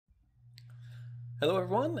Hello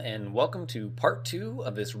everyone, and welcome to part 2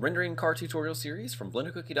 of this rendering car tutorial series from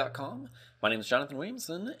BlenderCookie.com. My name is Jonathan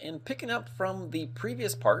Williamson, and picking up from the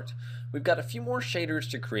previous part, we've got a few more shaders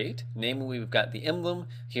to create. Namely, we've got the emblem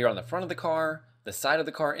here on the front of the car, the side of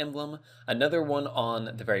the car emblem, another one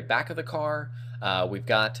on the very back of the car. We've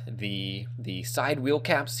got the side wheel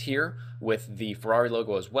caps here with the Ferrari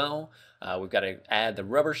logo as well. We've got to add the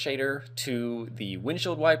rubber shader to the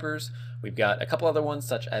windshield wipers. We've got a couple other ones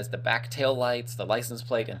such as the back tail lights, the license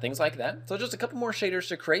plate, and things like that. So just a couple more shaders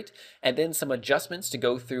to create, and then some adjustments to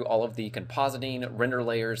go through all of the compositing, render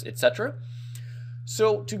layers, etc.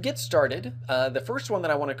 So to get started, the first one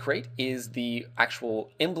that I want to create is the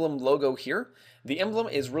actual emblem logo here. The emblem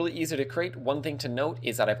is really easy to create. One thing to note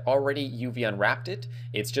is that I've already UV unwrapped it.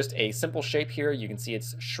 It's just a simple shape here. You can see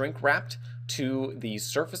it's shrink wrapped to the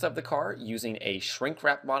surface of the car using a shrink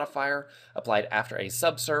wrap modifier applied after a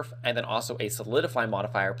subsurf, and then also a solidify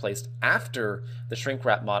modifier placed after the shrink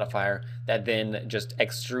wrap modifier that then just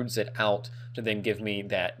extrudes it out to then give me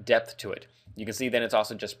that depth to it. You can see then it's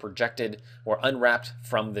also just projected or unwrapped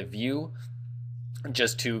from the view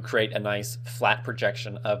just to create a nice flat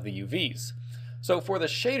projection of the UVs. So for the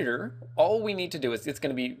shader, all we need to do is it's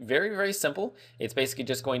going to be very, very simple. It's basically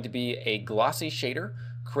just going to be a glossy shader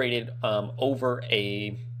created over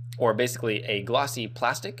basically a glossy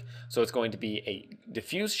plastic. So it's going to be a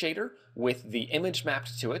diffuse shader with the image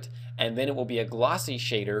mapped to it, and then it will be a glossy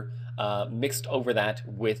shader mixed over that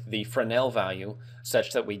with the Fresnel value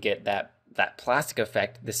such that we get that plastic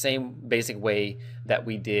effect the same basic way that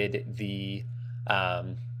we did the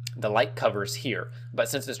light covers here. But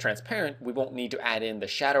since it's transparent, we won't need to add in the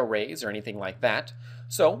shadow rays or anything like that.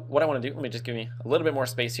 So what I want to do, let me just give me a little bit more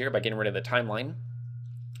space here by getting rid of the timeline.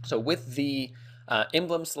 So with the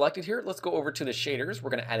emblem selected here, let's go over to the shaders. We're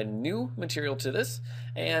going to add a new material to this,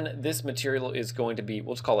 and this material is going to be,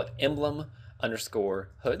 we'll just call it emblem underscore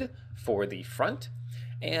hood for the front.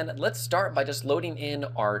 And let's start by just loading in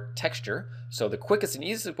our texture. So the quickest and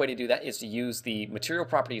easiest way to do that is to use the material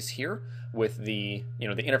properties here with the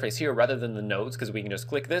interface here rather than the nodes, because we can just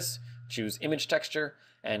click this, choose image texture,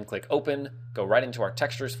 and click open, go right into our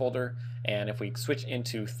textures folder. And if we switch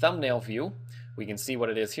into thumbnail view, we can see what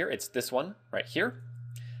it is here. It's this one right here.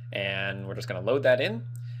 And we're just going to load that in.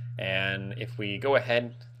 And if we go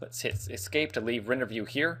ahead, let's hit escape to leave render view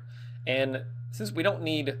here. And since we don't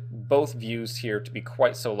need both views here to be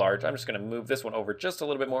quite so large, I'm just going to move this one over just a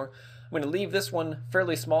little bit more. I'm going to leave this one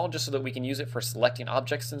fairly small just so that we can use it for selecting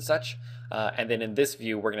objects and such. And then in this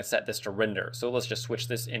view, we're going to set this to render. So let's just switch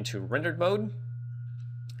this into rendered mode.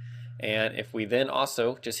 And if we then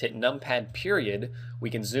also just hit numpad period, we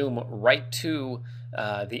can zoom right to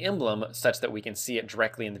the emblem such that we can see it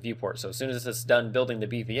directly in the viewport. So as soon as it's done building the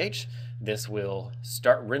BVH, this will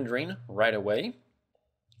start rendering right away.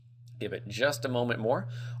 Give it just a moment more.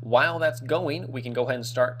 While that's going, we can go ahead and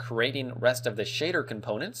start creating rest of the shader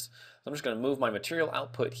components. So I'm just going to move my material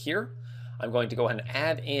output here. I'm going to go ahead and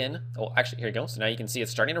add in, oh, actually, here you go. So now you can see it's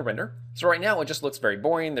starting to render. So right now it just looks very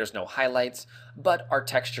boring. There's no highlights, but our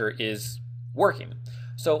texture is working.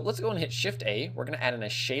 So let's go and hit Shift A. We're going to add in a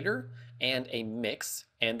shader and a mix.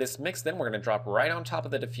 And this mix then we're going to drop right on top of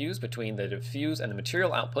the diffuse between the diffuse and the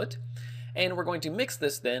material output. And we're going to mix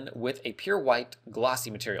this then with a pure white glossy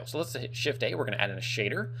material. So let's hit Shift A. We're going to add in a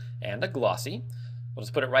shader and a glossy. We'll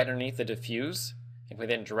just put it right underneath the diffuse. If we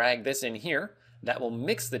then drag this in here, that will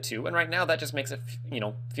mix the two. And right now that just makes it,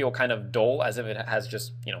 feel kind of dull, as if it has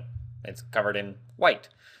just, it's covered in white,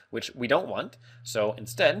 which we don't want. So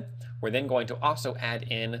instead, we're then going to also add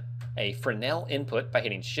in a Fresnel input by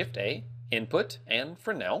hitting Shift A, input, and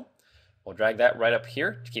Fresnel. We'll drag that right up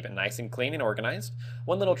here to keep it nice and clean and organized.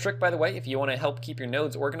 One little trick, by the way, if you want to help keep your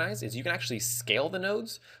nodes organized, is you can actually scale the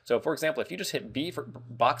nodes. So for example, if you just hit B for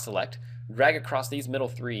box select, drag across these middle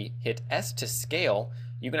three, hit S to scale,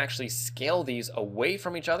 you can actually scale these away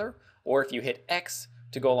from each other. Or if you hit X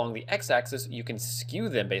to go along the X-axis, you can skew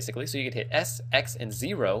them basically. So you could hit S, X, and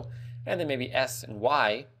 0, and then maybe S and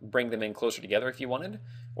Y, bring them in closer together if you wanted.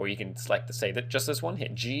 Or you can select, say that just this one,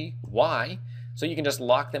 hit G, Y, so you can just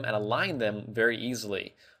lock them and align them very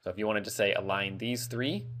easily. So if you wanted to say align these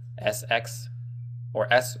three, S, X,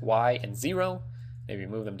 or S, Y, and 0, maybe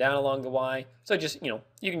move them down along the Y. So just, you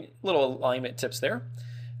can, little alignment tips there.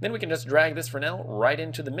 Then we can just drag this Fresnel right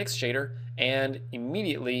into the mix shader, and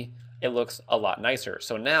immediately it looks a lot nicer.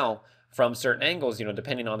 So now from certain angles,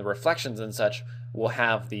 depending on the reflections and such, we'll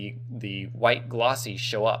have the white glossy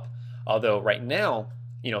show up. Although right now,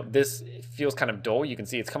 this feels kind of dull. You can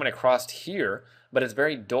see it's coming across here, but it's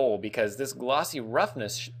very dull because this glossy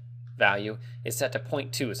roughness value is set to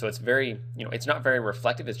 0.2. So it's very, it's not very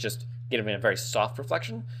reflective. It's just giving it a very soft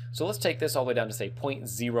reflection. So let's take this all the way down to say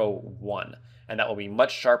 0.01, and that will be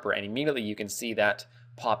much sharper, and immediately you can see that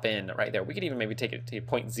pop in right there. We could even maybe take it to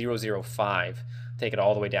 0.005, take it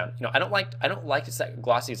all the way down. You know, I don't like to set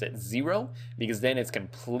glossies at 0 because then it's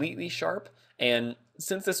completely sharp, and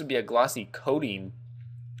since this would be a glossy coating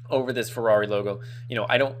over this Ferrari logo, you know,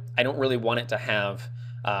 I don't really want it to have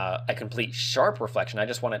a complete sharp reflection. I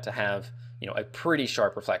just want it to have, you know, a pretty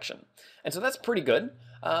sharp reflection. And so that's pretty good.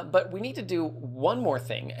 But we need to do one more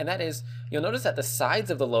thing, and that is, you'll notice that the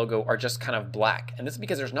sides of the logo are just kind of black, and this is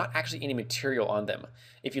because there's not actually any material on them.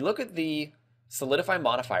 If you look at the Solidify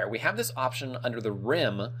modifier, we have this option under the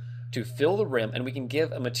rim to fill the rim, and we can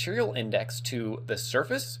give a material index to the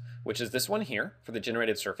surface, which is this one here for the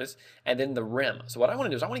generated surface, and then the rim. So what I want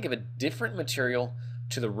to do is I want to give a different material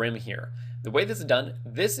to the rim here. The way this is done,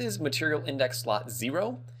 this is material index slot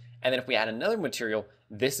 0, and then if we add another material,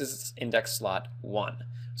 this is index slot 1.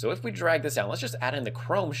 So if we drag this down, let's just add in the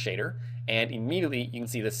chrome shader, and immediately you can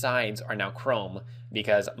see the sides are now chrome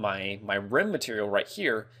because my rim material right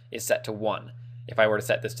here is set to 1. If I were to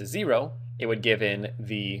set this to 0, it would give in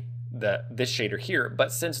this shader here,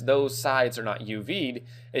 but since those sides are not UV'd,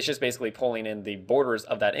 it's just basically pulling in the borders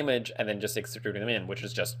of that image and then just extruding them in, which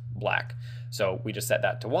is just black. So we just set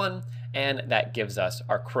that to 1, and that gives us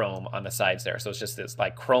our chrome on the sides there. So it's just this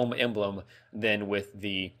like chrome emblem then with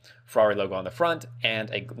the Ferrari logo on the front and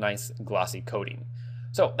a nice glossy coating.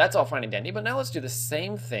 So that's all fine and dandy, but now let's do the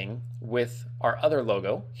same thing with our other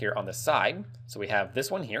logo here on the side. So we have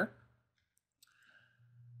this one here,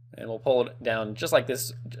 and we'll pull it down just like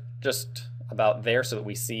this, just about there, so that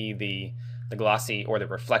we see the glossy or the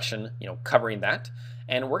reflection, you know, covering that.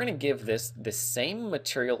 And we're going to give this the same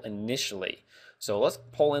material initially. So let's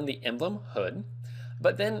pull in the emblem hood,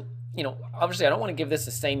 but then, you know, obviously I don't want to give this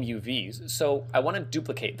the same UVs, so I want to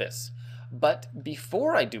duplicate this. But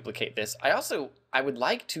before I duplicate this, I would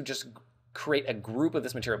like to just create a group of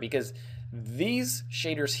this material, because these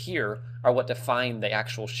shaders here are what define the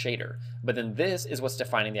actual shader, but then this is what's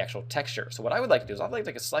defining the actual texture. So what I would like to do is I'd like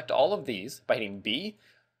to select all of these by hitting B,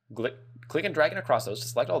 click and dragging across those to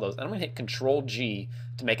select all those, and I'm going to hit Control G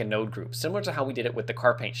to make a node group, similar to how we did it with the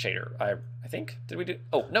car paint shader. I think, did we do?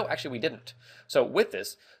 Oh, no, actually we didn't. So with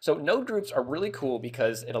this, so node groups are really cool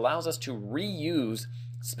because it allows us to reuse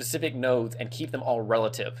specific nodes and keep them all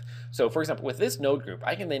relative. So for example, with this node group,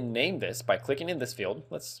 I can then name this by clicking in this field.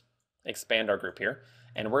 Let's expand our group here,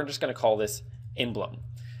 and we're just going to call this emblem.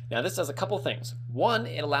 Now this does a couple things. One,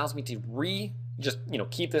 it allows me to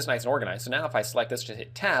keep this nice and organized. So now if I select this, just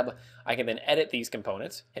hit tab, I can then edit these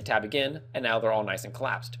components, hit tab again, and now they're all nice and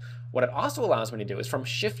collapsed. What it also allows me to do is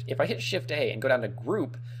if I hit Shift A and go down to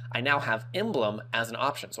group, I now have emblem as an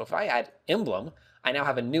option. So if I add emblem, I now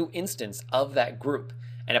have a new instance of that group.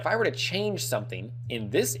 And if I were to change something in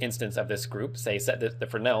this instance of this group, say set the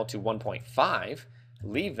Fresnel to 1.5,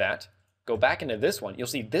 leave that, go back into this one, you'll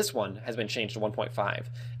see this one has been changed to 1.5.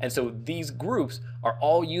 And so these groups are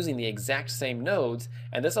all using the exact same nodes,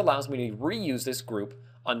 and this allows me to reuse this group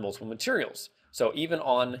on multiple materials. So even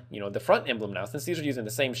on, the front emblem now, since these are using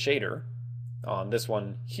the same shader on this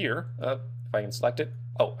one here, if I can select it.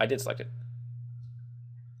 Oh, I did select it.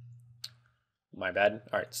 My bad.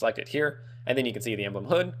 All right, select it here, and then you can see the emblem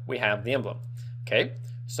hood. We have the emblem. Okay,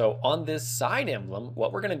 so on this side emblem,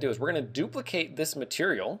 what we're going to do is we're going to duplicate this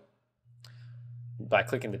material by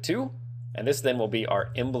clicking the 2, and this then will be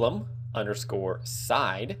our emblem underscore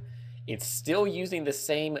side. It's still using the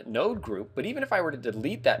same node group, but even if I were to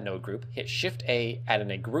delete that node group, hit Shift A, add in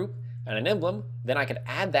a group and an emblem, then I could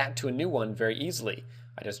add that to a new one very easily.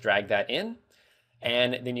 I just drag that in,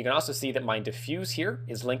 and then you can also see that my diffuse here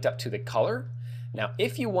is linked up to the color. Now,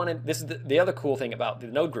 if you wanted, this is the other cool thing about the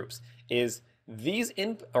node groups, is these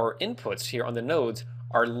inputs here on the nodes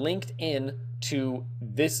are linked in to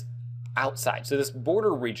this outside. So this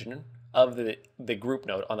border region of the group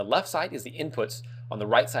node, on the left side is the inputs, on the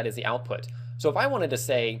right side is the output. So if I wanted to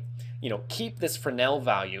say, keep this Fresnel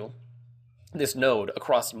value, this node,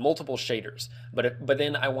 across multiple shaders, but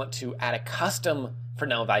then I want to add a custom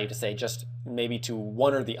Fresnel value to say just maybe to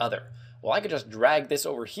one or the other. Well, I could just drag this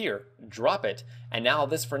over here, drop it, and now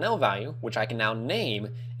this Fresnel value, which I can now name,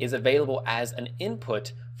 is available as an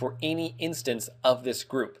input for any instance of this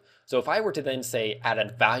group. So if I were to then say add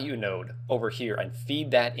a value node over here and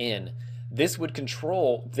feed that in, this would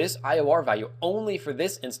control this IOR value only for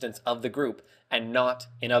this instance of the group and not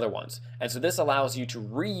in other ones. And so this allows you to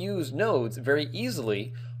reuse nodes very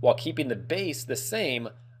easily while keeping the base the same,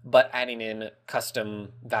 but adding in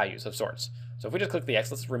custom values of sorts. So if we just click the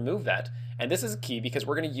X, let's remove that. And this is key because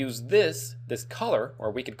we're going to use this color,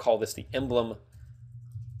 or we could call this the emblem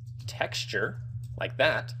texture, like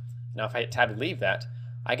that. Now if I hit tab to leave that,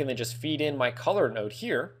 I can then just feed in my color node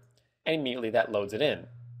here, and immediately that loads it in.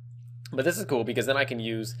 But this is cool because then I can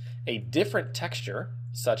use a different texture,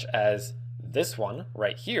 such as this one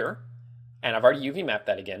right here, and I've already UV mapped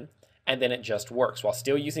that again, and then it just works while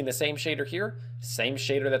still using the same shader here, same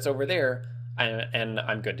shader that's over there, and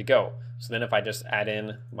I'm good to go. So then if I just add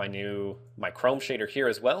in my chrome shader here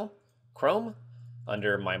as well, chrome,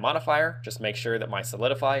 under my modifier, just make sure that my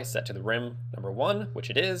solidify is set to the rim number 1, which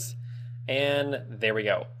it is, and there we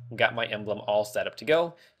go. Got my emblem all set up to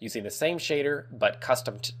go, using the same shader, but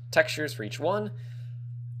custom textures for each one.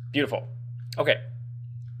 Beautiful. Okay,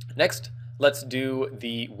 next, let's do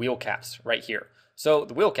the wheel caps right here. So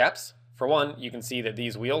the wheel caps, for one, you can see that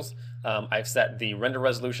these wheels, I've set the render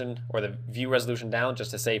resolution or the view resolution down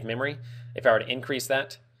just to save memory. If I were to increase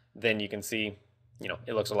that, then you can see,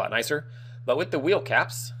 it looks a lot nicer. But with the wheel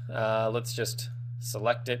caps, let's just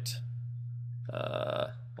select it.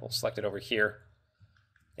 We'll select it over here.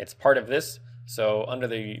 It's part of this. So under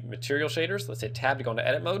the material shaders, let's hit tab to go into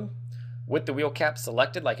edit mode. With the wheel cap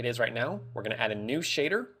selected like it is right now, we're going to add a new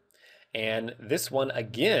shader. And this one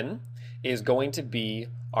again is going to be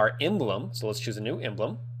our emblem. So let's choose a new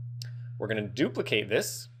emblem. We're going to duplicate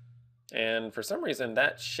this. And for some reason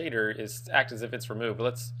that shader acts as if it's removed.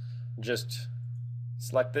 Let's just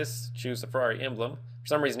select this, choose the Ferrari emblem. For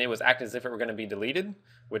some reason it was acting as if it were going to be deleted,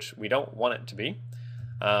 which we don't want it to be.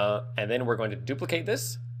 And then we're going to duplicate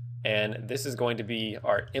this, and this is going to be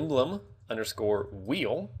our emblem underscore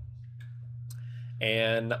wheel.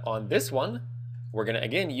 And on this one, we're going to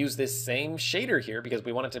again use this same shader here because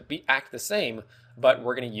we want it to act the same, but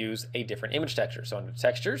we're going to use a different image texture. So under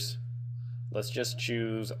textures, let's just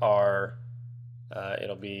choose our,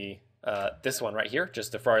 it'll be this one right here,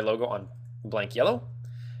 just the Ferrari logo on blank yellow.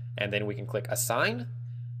 And then we can click assign,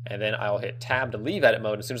 and then I'll hit tab to leave edit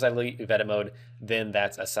mode. As soon as I leave edit mode, then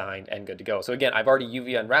that's assigned and good to go. So again, I've already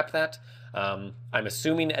UV unwrapped that. I'm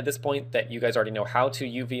assuming at this point that you guys already know how to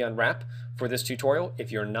UV unwrap for this tutorial.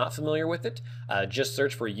 If you're not familiar with it, just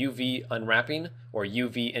search for UV unwrapping or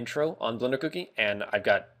UV intro on Blender Cookie, and I've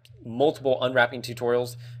got multiple unwrapping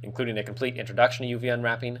tutorials, including a complete introduction to UV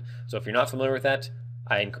unwrapping. So if you're not familiar with that,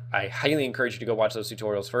 I highly encourage you to go watch those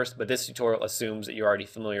tutorials first, but this tutorial assumes that you're already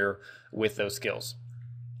familiar with those skills.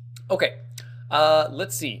 Okay,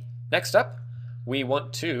 let's see. Next up, we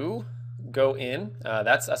want to go in,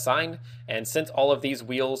 that's assigned, and since all of these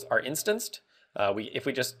wheels are instanced, if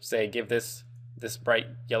we just say give this bright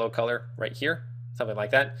yellow color right here, something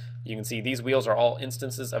like that, you can see these wheels are all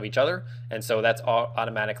instances of each other, and so that's all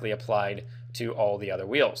automatically applied to all the other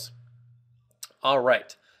wheels. All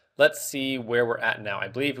right, let's see where we're at now. I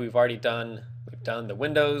believe we've done the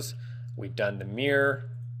windows, we've done the mirror.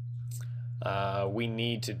 We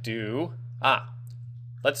need to do,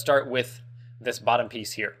 let's start with this bottom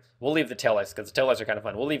piece here. We'll leave the taillights because the taillights are kind of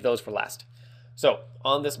fun. We'll leave those for last. So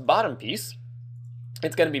on this bottom piece,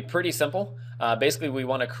 it's going to be pretty simple. Basically, we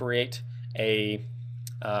want to create a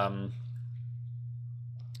kind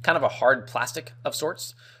of a hard plastic of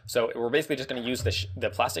sorts. So we're basically just going to use the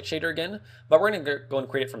plastic shader again, but we're going to go and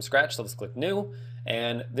create it from scratch. So let's click new,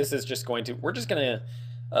 and this is just going to, we're just going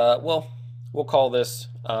to, we'll call this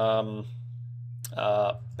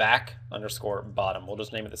back underscore bottom. We'll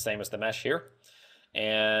just name it the same as the mesh here.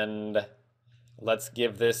 And let's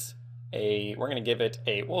give this we're going to give it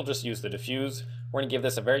we'll just use the diffuse. We're going to give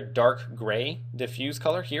this a very dark gray diffuse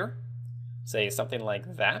color here. Say something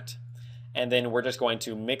like that. And then we're just going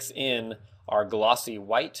to mix in our glossy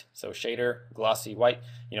white. So shader, glossy white.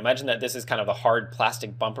 Imagine that this is kind of the hard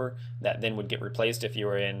plastic bumper that then would get replaced if you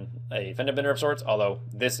were in a fender bender of sorts, although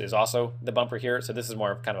this is also the bumper here. So this is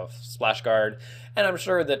more of kind of a splash guard. And I'm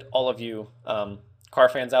sure that all of you car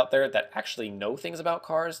fans out there that actually know things about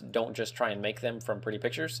cars, don't just try and make them from pretty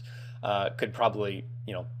pictures, could probably,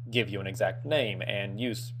 give you an exact name and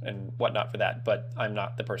use and whatnot for that. But I'm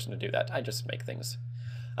not the person to do that. I just make things.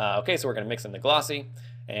 Okay, so we're going to mix in the glossy,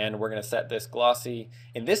 and we're going to set this glossy.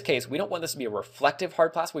 In this case, we don't want this to be a reflective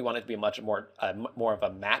hard plastic. We want it to be much more of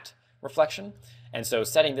a matte reflection. And so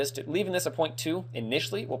setting this leaving this a 0.2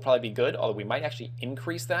 initially will probably be good, although we might actually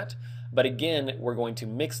increase that. But again, we're going to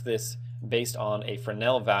mix this based on a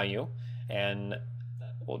Fresnel value, and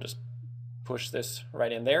we'll just push this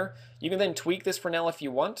right in there. You can then tweak this Fresnel if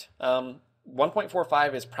you want.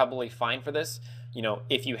 1.45 is probably fine for this.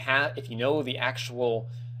 If you know the actual,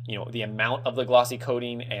 the amount of the glossy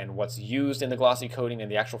coating and what's used in the glossy coating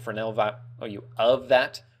and the actual Fresnel value of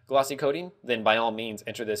that glossy coating, then by all means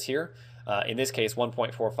enter this here. In this case,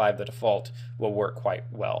 1.45, the default, will work quite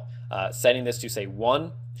well. Setting this to say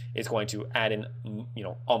 1 is going to add in,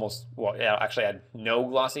 almost, well, actually add no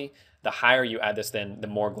glossy. The higher you add this, then the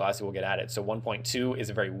more glossy will get added. So 1.2 is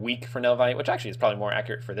very weak for Novae, which actually is probably more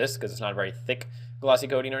accurate for this because it's not a very thick glossy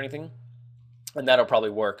coating or anything. And that'll probably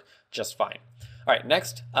work just fine. All right,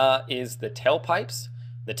 next is the tailpipes.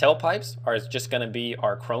 The tailpipes are just going to be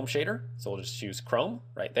our chrome shader. So we'll just choose chrome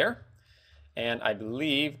right there. And I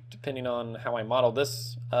believe, depending on how I model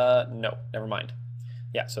this, no, never mind.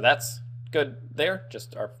 Yeah, so that's good there,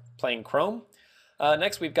 just our plain chrome.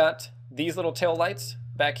 Next, we've got these little tail lights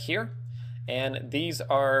back here. And these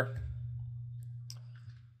are,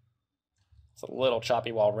 it's a little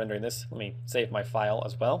choppy while rendering this. Let me save my file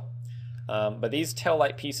as well. But these tail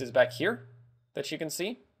light pieces back here that you can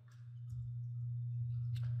see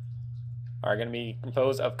are going to be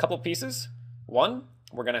composed of a couple pieces. One,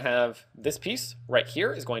 we're going to have this piece right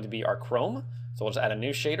here is going to be our chrome. So we'll just add a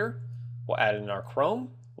new shader. We'll add in our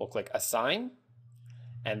chrome. We'll click assign.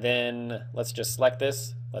 And then let's just select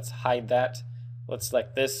this. Let's hide that. Let's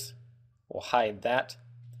select this. We'll hide that.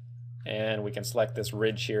 And we can select this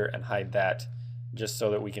ridge here and hide that just so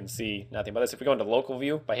that we can see nothing but this. If we go into local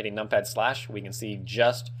view by hitting numpad / we can see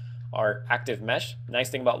just our active mesh. Nice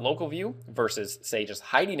thing about local view versus say just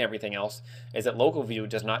hiding everything else is that local view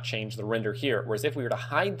does not change the render here. Whereas if we were to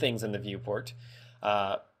hide things in the viewport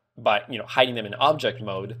by hiding them in object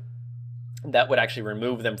mode, that would actually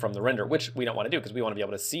remove them from the render, which we don't want to do because we want to be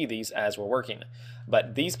able to see these as we're working.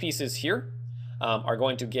 But these pieces here are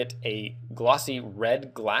going to get a glossy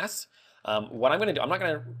red glass. What I'm going to do, I'm not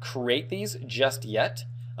going to create these just yet.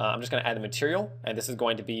 I'm just going to add the material, and this is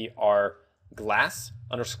going to be our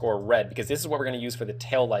glass_red because this is what we're going to use for the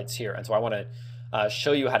tail lights here. And so I want to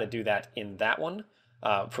show you how to do that in that one.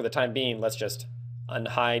 For the time being, let's just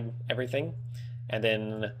unhide everything, and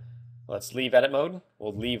then let's leave edit mode.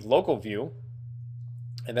 We'll leave local view,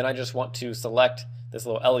 and then I just want to select this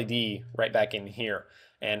little LED right back in here.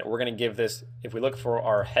 And we're going to give this, if we look for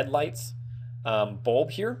our headlights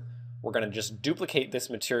bulb here, we're going to just duplicate this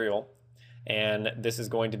material, and this is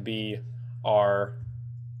going to be our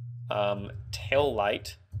tail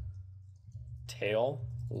light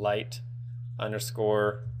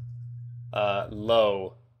underscore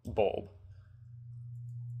low bulb.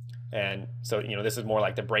 And so, this is more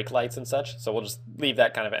like the brake lights and such. So we'll just leave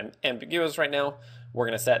that kind of ambiguous right now. We're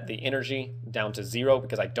going to set the energy down to 0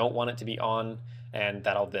 because I don't want it to be on, and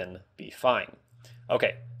that'll then be fine.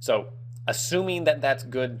 Okay, so assuming that that's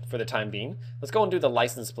good for the time being, let's go and do the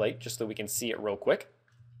license plate just so we can see it real quick.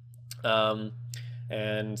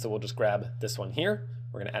 And so we'll just grab this one here.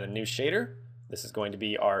 We're going to add a new shader. This is going to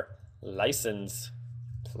be our license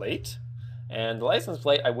plate. And the license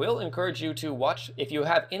plate, I will encourage you to watch. If you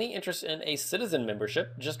have any interest in a citizen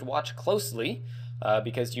membership, just watch closely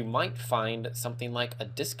because you might find something like a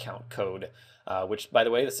discount code, which, by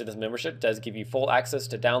the way, the citizen membership does give you full access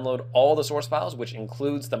to download all the source files, which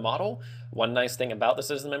includes the model. One nice thing about the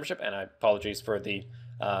citizen membership, and I apologize for the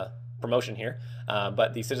promotion here,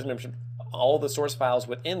 but the citizen membership, all the source files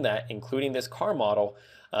within that, including this car model,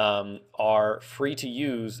 are free to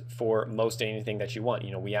use for most anything that you want.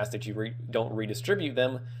 We ask that you don't redistribute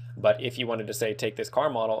them, but if you wanted to say take this car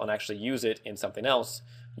model and actually use it in something else,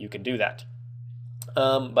 you can do that.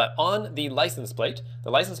 But on the license plate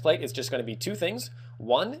is just going to be two things.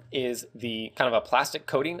 One is the kind of a plastic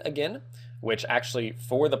coating again, which actually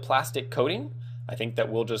for the plastic coating, I think that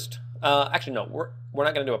we'll just, actually no, we're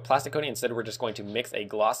not going to do a plastic coating. Instead, we're just going to mix a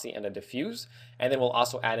glossy and a diffuse, and then we'll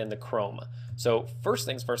also add in the chrome. So first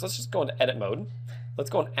things first, let's just go into edit mode. Let's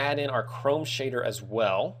go and add in our chrome shader as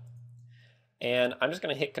well. And I'm just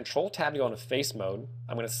going to hit Control Tab to go into face mode.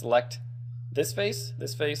 I'm going to select this face,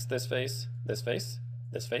 this face, this face, this face,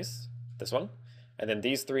 this face, this one, and then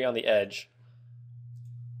these three on the edge.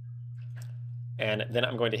 And then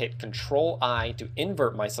I'm going to hit Control I to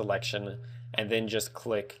invert my selection, and then just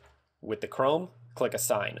click with the chrome, click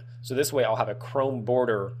assign. So this way I'll have a chrome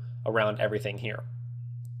border around everything here.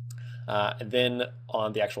 And then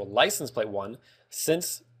on the actual license plate one,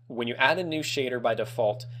 since when you add a new shader by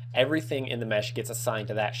default, everything in the mesh gets assigned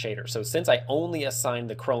to that shader. So since I only assigned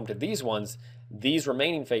the chrome to these ones, these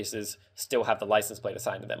remaining faces still have the license plate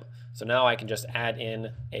assigned to them. So now I can just add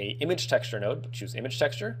in a image texture node, choose image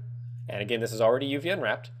texture. And again, this is already UV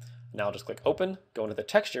unwrapped. Now I'll just click open, go into the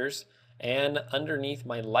textures, and underneath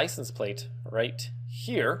my license plate right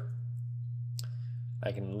here,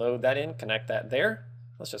 I can load that in, connect that there.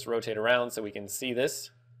 Let's just rotate around so we can see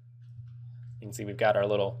this. You can see we've got our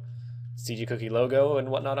little CG Cookie logo and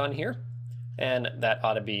whatnot on here, and that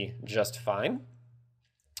ought to be just fine.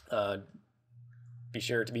 Be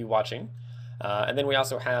sure to be watching. And then we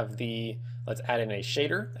also have the, let's add in a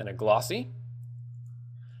shader and a glossy.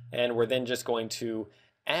 And we're then just going to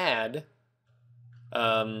add,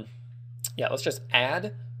 let's just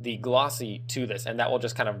add the glossy to this, and that will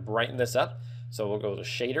just kind of brighten this up. So we'll go to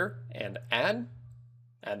shader and add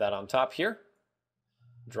that on top here.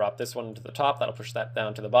 Drop this one to the top, that'll push that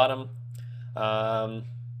down to the bottom.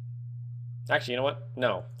 Actually, you know what?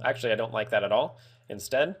 No, actually I don't like that at all.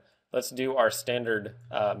 Instead, let's do our standard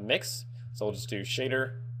mix. So we'll just do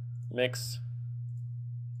shader, mix,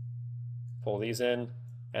 pull these in,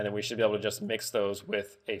 and then we should be able to just mix those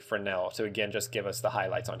with a Fresnel to again just give us the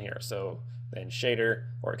highlights on here. So then shader,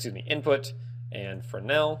 or excuse me, input and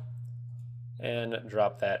Fresnel, and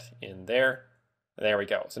drop that in there. There we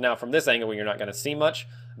go. So now from this angle you're not going to see much,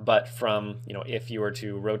 but from, if you were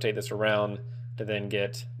to rotate this around to then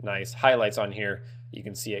get nice highlights on here, you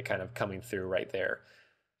can see it kind of coming through right there.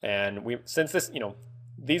 And since this,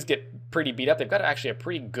 these get pretty beat up, they've got actually a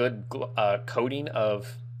pretty good coating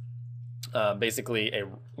of basically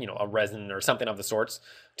a resin or something of the sorts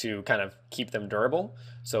to kind of keep them durable.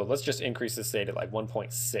 So let's just increase this, say, to like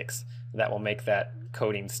 1.6. That will make that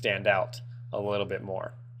coating stand out a little bit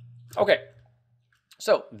more. Okay,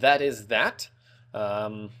 so that is that.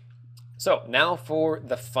 So now for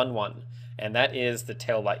the fun one, and that is the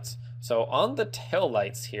tail lights. So on the tail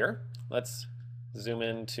lights here, let's zoom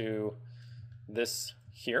into this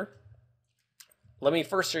here. Let me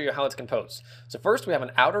first show you how it's composed. So first we have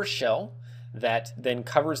an outer shell that then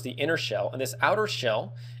covers the inner shell, and this outer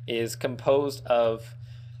shell is composed of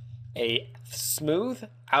a smooth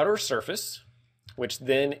outer surface, which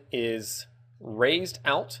then is raised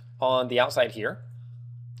out on the outside here,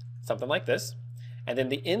 something like this, and then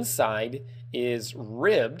the inside is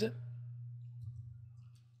ribbed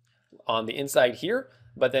on the inside here,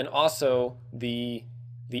 but then also the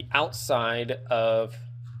outside of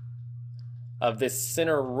this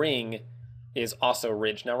center ring is also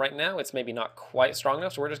ridged. Now right now it's maybe not quite strong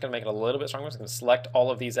enough, so we're just going to make it a little bit stronger. So I'm going to select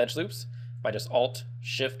all of these edge loops by just Alt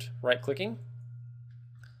Shift right clicking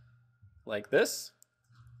like this,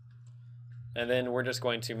 and then we're just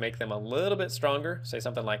going to make them a little bit stronger, say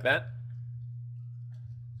something like that,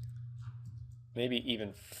 maybe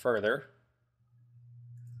even further.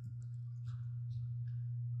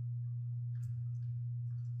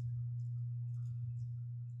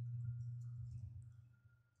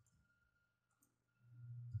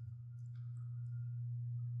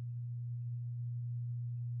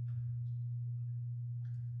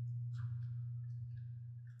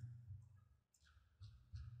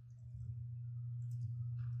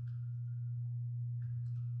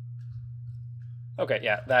 Okay,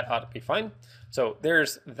 yeah, that ought to be fine. So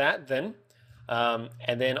there's that then. And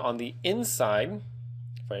then on the inside,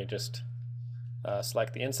 if I just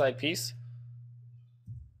select the inside piece,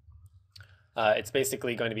 it's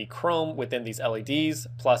basically going to be chrome within these LEDs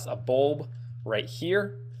plus a bulb right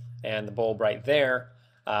here and the bulb right there,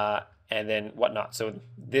 and then whatnot. So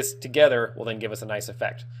this together will then give us a nice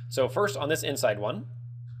effect. So first on this inside one,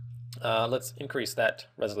 let's increase that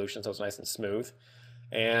resolution so it's nice and smooth.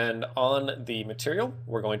 And on the material,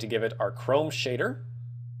 we're going to give it our chrome shader.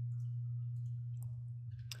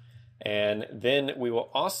 And then we will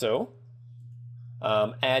also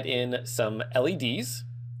add in some LEDs.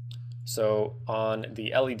 So on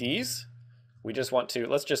the LEDs, we just want to,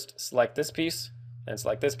 let's just select this piece and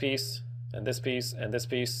select this piece and this piece and this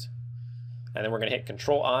piece. And then we're going to hit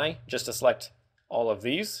Control I just to select all of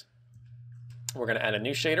these. We're going to add a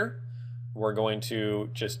new shader. We're going to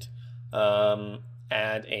just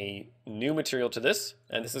add a new material to this,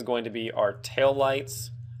 and this is going to be our tail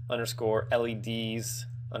lights underscore LEDs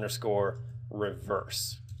underscore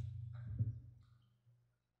reverse.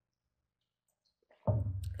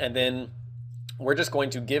 And then we're just going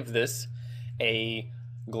to give this a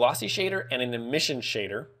glossy shader and an emission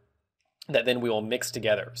shader that then we will mix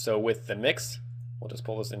together. So with the mix, we'll just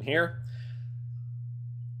pull this in here.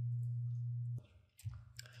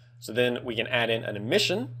 So then we can add in an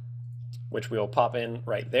emission, which we'll pop in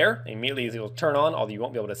right there. Immediately it will turn on, although you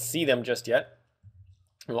won't be able to see them just yet.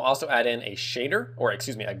 We'll also add in a shader, or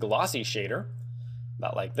excuse me, a glossy shader,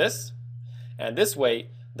 about like this. And this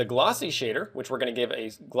way, the glossy shader, which we're going to give a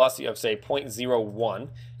glossy of say 0.01,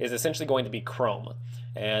 is essentially going to be chrome.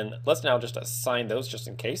 And let's now just assign those just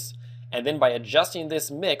in case. And then by adjusting this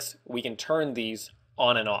mix, we can turn these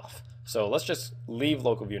on and off. So let's just leave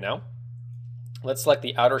local view now. Let's select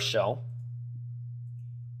the outer shell.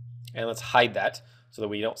 And let's hide that so that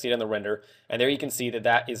we don't see it in the render. And there you can see that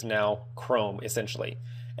that is now chrome essentially.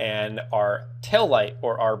 And our tail light,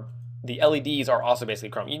 or our the LEDs are also basically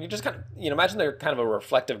chrome. You can just kind of, imagine they're kind of a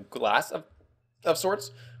reflective glass of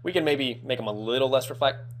sorts. We can maybe make them a little less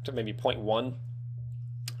reflective, maybe 0.1,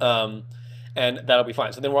 and that'll be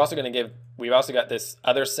fine. So then we're also going to we've also got this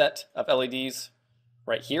other set of LEDs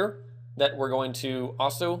right here that we're going to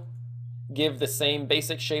also give the same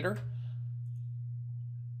basic shader.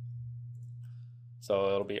 So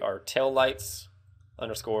it'll be our tail lights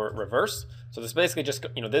underscore reverse. So this basically just,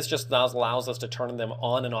 this just allows us to turn them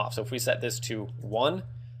on and off. So if we set this to 1,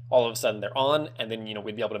 all of a sudden they're on, and then,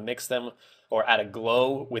 we'd be able to mix them or add a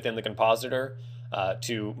glow within the compositor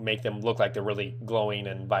to make them look like they're really glowing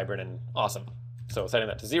and vibrant and awesome. So setting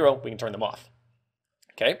that to 0, we can turn them off.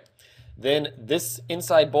 Okay. Then this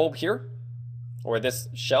inside bulb here, or this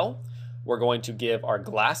shell, we're going to give our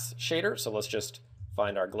glass shader. So let's just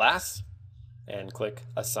find our glass and click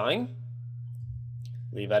assign,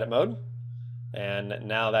 leave edit mode. And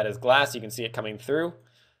now that is glass, you can see it coming through.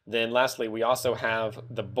 Then lastly, we also have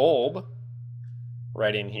the bulb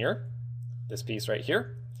right in here, this piece right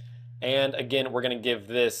here. And again, we're going to give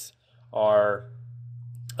this our,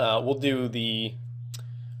 we'll do the,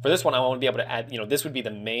 for this one, I want to be able to add, this would be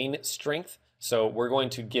the main strength. So we're going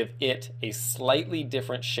to give it a slightly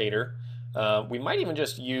different shader. We might even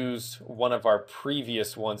just use one of our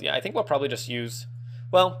previous ones. Yeah, I think we'll probably just use,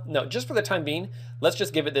 well, no, just for the time being, let's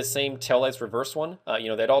just give it this same taillights reverse one.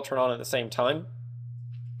 They'd all turn on at the same time.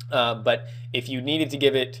 But if you needed to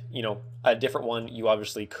give it, a different one, you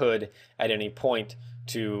obviously could at any point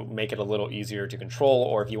to make it a little easier to control,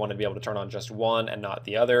 or if you want to be able to turn on just one and not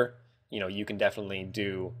the other, you can definitely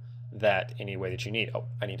do that any way that you need. Oh,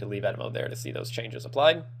 I need to leave edit mode there to see those changes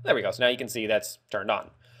applied. There we go. So now you can see that's turned on.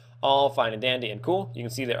 All fine and dandy and cool. You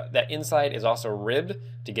can see that inside is also ribbed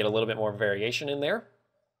to get a little bit more variation in there.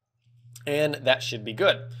 And that should be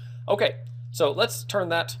good. Okay, so let's turn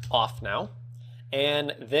that off now.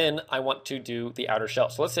 And then I want to do the outer shell.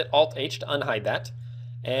 So let's hit Alt-H to unhide that.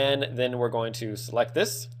 And then we're going to select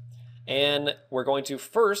this. And we're going to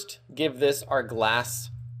first give this our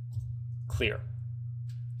glass clear.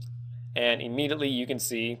 And immediately you can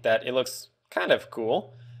see that it looks kind of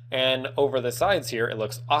cool. And over the sides here, it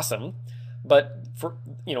looks awesome. But for,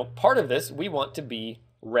 part of this, we want to be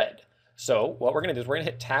red. So what we're going to do is we're going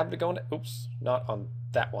to hit tab to go into, oops, not on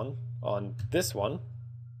that one, on this one.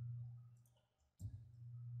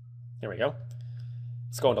 There we go.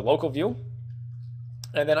 Let's go into local view.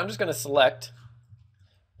 And then I'm just going to select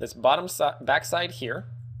this bottom back side here.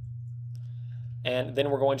 And then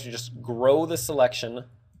we're going to just grow the selection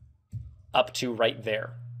up to right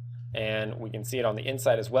there. And we can see it on the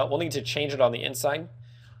inside as well. We'll need to change it on the inside.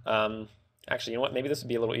 Actually, you know what? Maybe this would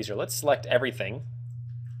be a little easier. Let's select everything.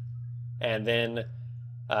 And then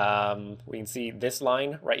we can see this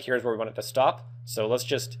line right here is where we want it to stop. So let's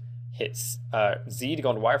just hit Z to go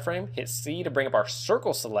into wireframe, hit C to bring up our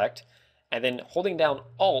circle select, and then holding down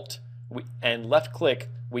Alt and left click,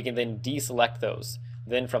 we can then deselect those.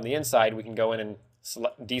 Then from the inside, we can go in and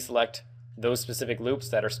deselect those specific loops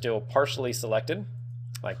that are still partially selected,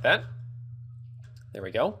 like that. There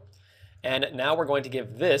we go. And now we're going to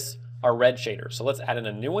give this our red shader. So let's add in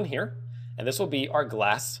a new one here, and this will be our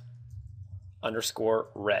glass underscore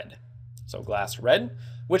red. So glass red,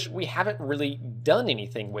 which we haven't really done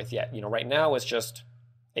anything with yet. Right now it's just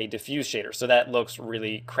a diffuse shader, so that looks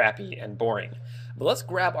really crappy and boring. But let's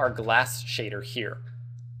grab our glass shader here.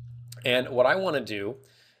 And what I want to do,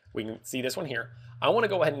 we can see this one here, I want to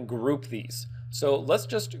go ahead and group these. So let's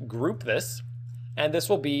just group this, and this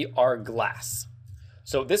will be our glass.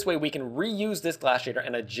 So this way we can reuse this glass shader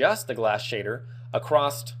and adjust the glass shader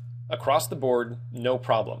across the board, no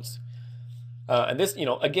problems. And this,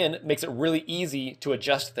 again, makes it really easy to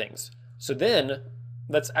adjust things. So then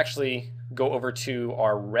let's actually go over to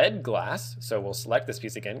our red glass. So we'll select this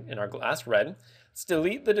piece again in our glass red. Let's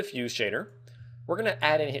delete the diffuse shader. We're going to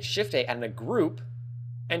add in, hit Shift-A, add in a group,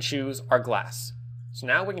 and choose our glass. So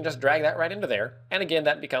now we can just drag that right into there. And again,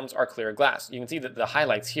 that becomes our clear glass. You can see that the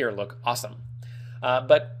highlights here look awesome.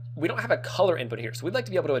 But we don't have a color input here. So we'd like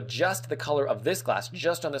to be able to adjust the color of this glass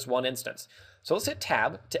just on this one instance. So let's hit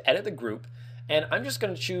Tab to edit the group. And I'm just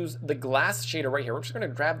going to choose the glass shader right here. We're just going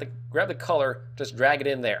to grab the color, just drag it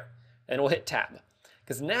in there, and we'll hit Tab.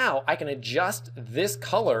 Because now I can adjust this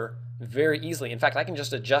color very easily. In fact, I can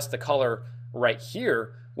just adjust the color right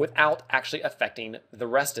here without actually affecting the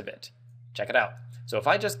rest of it. Check it out. So if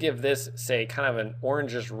I just give this, say, kind of an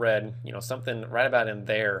orangish red, something right about in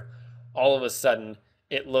there, all of a sudden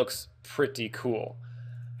it looks pretty cool.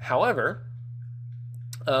 However,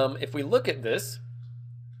 if we look at this,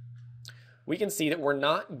 we can see that we're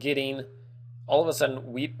not getting, all of a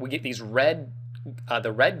sudden we get these red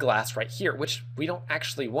the red glass right here, which we don't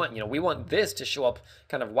actually want. We want this to show up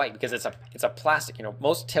kind of white because it's a plastic.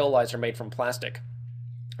 Most tail lights are made from plastic.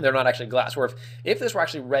 They're not actually glass. Or if this were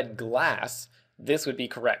actually red glass, this would be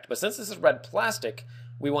correct. But since this is red plastic,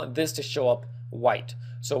 we want this to show up white.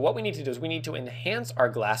 So what we need to do is we need to enhance our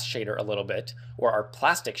glass shader a little bit, or our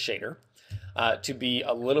plastic shader, to be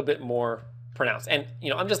a little bit more pronounced. And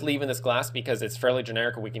I'm just leaving this glass because it's fairly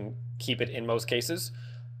generic and we can keep it in most cases.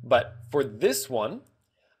 But for this one,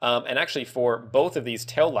 and actually for both of these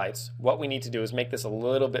tail lights, what we need to do is make this a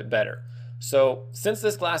little bit better. So since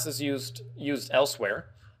this glass is used elsewhere,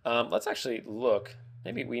 let's actually look.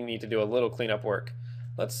 Maybe we need to do a little cleanup work.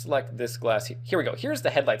 Let's select this glass. Here we go. Here's the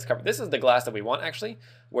headlights cover. This is the glass that we want actually,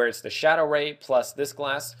 where it's the shadow ray plus this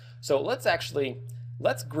glass. So let's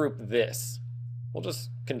group this. We'll just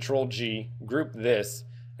Control G, group this,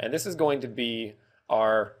 and this is going to be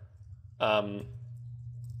our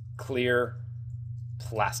clear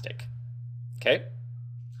plastic. Okay?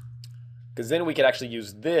 Because then we could actually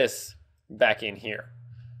use this back in here.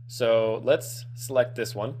 So let's select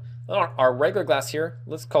this one. Our regular glass here,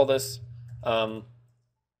 let's call this,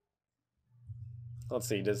 let's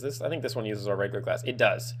see, does this, I think this one uses our regular glass. It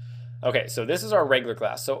does. Okay, so this is our regular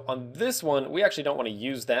glass. So on this one, we actually don't want to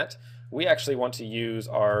use that. We actually want to use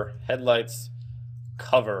our headlights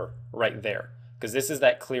cover right there, because this is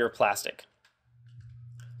that clear plastic.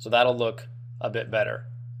 So that'll look a bit better.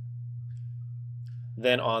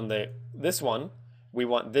 Then on this one, we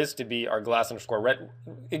want this to be our glass underscore red.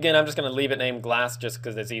 Again, I'm just going to leave it named glass just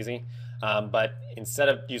because it's easy. But instead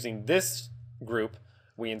of using this group,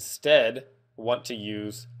 we instead want to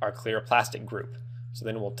use our clear plastic group. So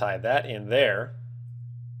then we'll tie that in there.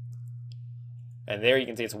 And there you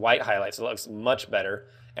can see it's white highlights. So it looks much better.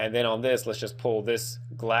 And then on this, let's just pull this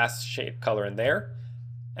glass shape color in there.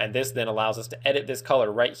 And this then allows us to edit this color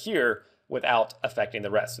right here without affecting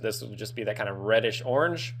the rest. So this will just be that kind of reddish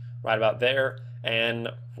orange right about there. And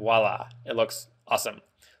voila, it looks awesome.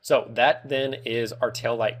 So that then is our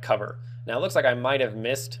taillight cover. Now it looks like I might have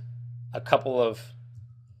missed a couple of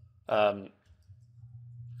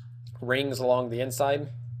rings along the inside.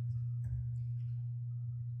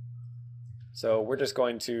 So we're just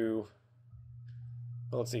going to,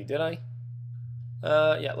 well, let's see, did I?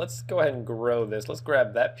 Yeah, let's go ahead and grow this. Let's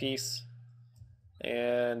grab that piece,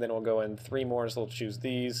 and then we'll go in 3 more, so we'll choose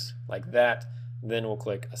these like that. Then we'll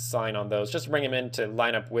click assign on those, just to bring them in to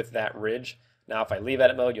line up with that ridge. Now if I leave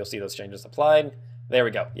edit mode, you'll see those changes applied. There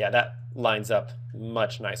we go. Yeah, that lines up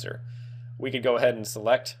much nicer. We could go ahead and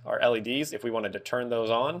select our LEDs if we wanted to turn those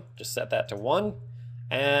on. Just set that to 1,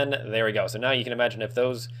 and there we go. So now you can imagine if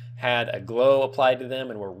those had a glow applied to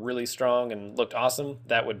them and were really strong and looked awesome,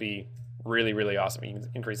 that would be really, really awesome. You can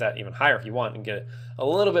increase that even higher if you want and get it a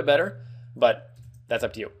little bit better, but that's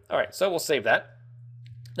up to you. All right, so we'll save that.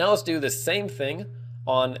 Now let's do the same thing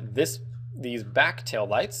on these back tail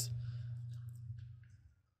lights.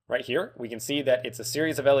 Right here, we can see that it's a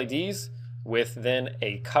series of LEDs with then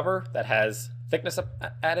a cover that has thickness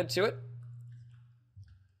added to it.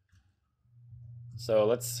 So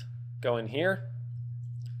let's go in here.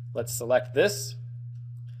 Let's select this,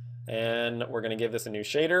 and we're going to give this a new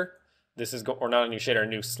shader. This is, or not a new shader, a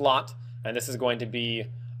new slot, and this is going to be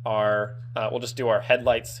our, we'll just do our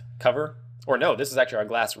headlights cover. Or no, this is actually our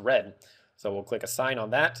glass red. So we'll click assign on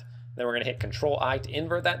that. Then we're going to hit Control I to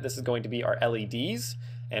invert that. This is going to be our LEDs,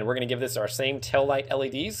 and we're going to give this our same tail light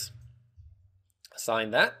LEDs.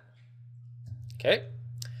 Assign that. Okay.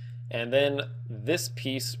 And then this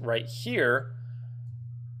piece right here,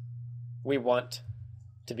 we want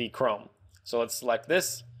to be chrome. So let's select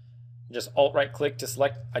this. Just alt right click to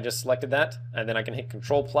select. I just selected that, and then I can hit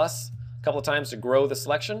Control plus a couple of times to grow the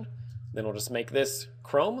selection. Then we'll just make this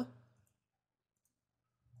chrome.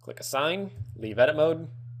 Click assign, leave edit mode,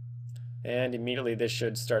 and immediately this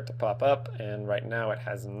should start to pop up, and right now it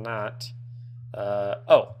has not.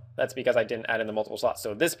 Oh, that's because I didn't add in the multiple slots.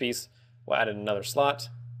 So this piece, we'll add in another slot.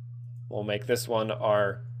 We'll make this one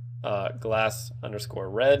our glass underscore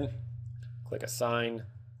red. Click assign,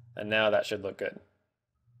 and now that should look good.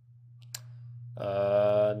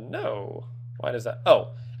 No, why does that? Oh,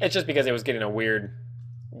 it's just because it was getting a weird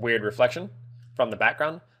reflection from the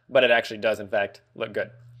background, but it actually does in fact look good.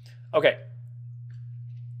 Okay,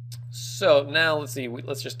 so now let's see,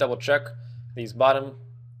 let's just double check these bottom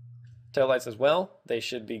taillights as well. They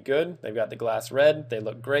should be good. They've got the glass red. They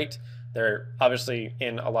look great. They're obviously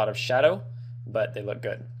in a lot of shadow, but they look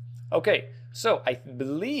good. Okay, so I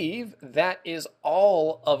believe that is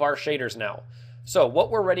all of our shaders now. So what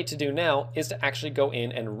we're ready to do now is to actually go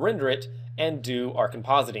in and render it and do our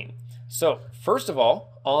compositing. So first of all,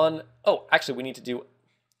 actually we need to do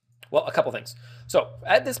Well, a couple things. So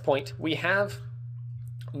at this point, we have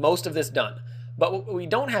most of this done. But what we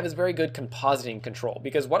don't have is very good compositing control,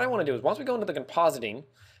 because what I want to do is once we go into the compositing,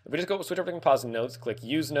 if we just go switch over to compositing nodes, click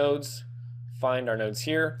use nodes, find our nodes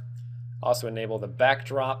here, also enable the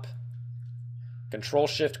backdrop, control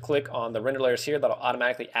shift click on the render layers here, that'll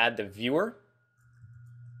automatically add the viewer.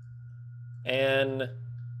 And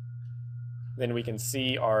then we can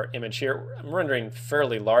see our image here. I'm rendering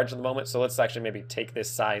fairly large at the moment, so let's actually maybe take this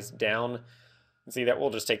size down. See that we'll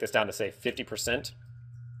just take this down to say 50%.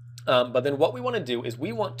 But then what we want to do is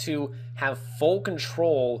we want to have full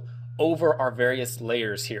control over our various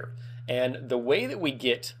layers here. And the way that we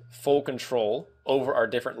get full control over our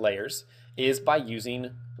different layers is by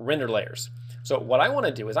using render layers. So what I want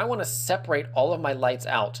to do is I want to separate all of my lights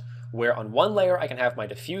out, where on one layer I can have my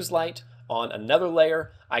diffuse light, on another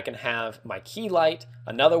layer I can have my key light,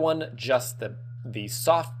 another one just the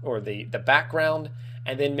soft or the background,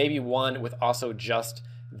 and then maybe one with also just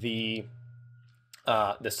the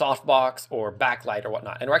softbox or backlight or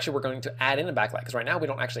whatnot. And we're going to add in a backlight because right now we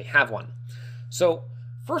don't actually have one. So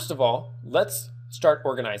first of all, let's start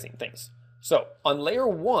organizing things. So on layer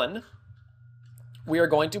 1, we are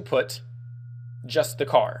going to put just the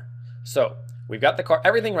car. So we've got the car.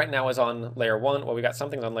 Everything right now is on layer 1. Well, we got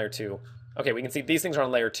something on layer 2. Okay, we can see these things are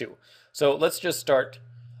on layer 2. So let's just start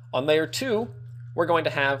on layer 2. We're going to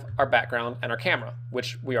have our background and our camera,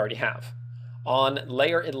 which we already have. On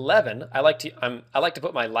layer 11, I like to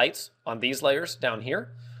put my lights on these layers down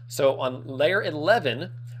here. So on layer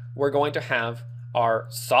 11, we're going to have our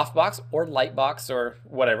softbox or lightbox or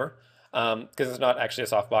whatever, because it's not actually a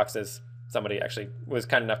softbox, as somebody actually was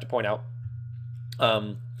kind enough to point out.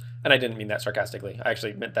 And I didn't mean that sarcastically. I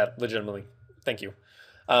actually meant that legitimately. Thank you.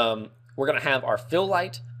 We're going to have our fill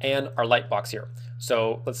light and our light box here.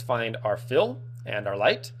 So let's find our fill and our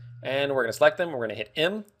light, and we're going to select them. We're going to hit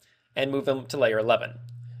M and move them to layer 11.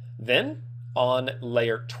 Then on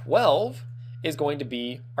layer 12 is going to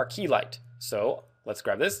be our key light. So let's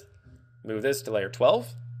grab this, move this to layer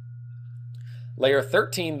 12. Layer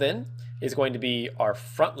 13 then is going to be our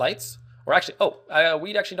front lights, or actually,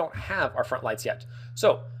 we actually don't have our front lights yet.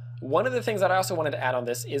 So one of the things that I also wanted to add on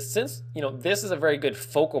this is, since this is a very good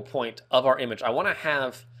focal point of our image, I want to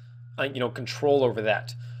have control over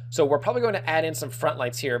that. So we're probably going to add in some front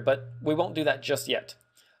lights here, but we won't do that just yet.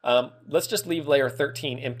 Let's just leave layer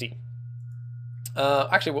 13 empty.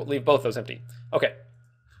 Actually, we'll leave both those empty. Okay.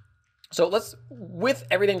 So with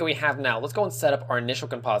everything that we have now, let's go and set up our initial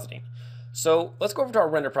compositing. So let's go over to our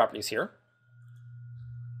render properties here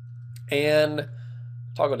and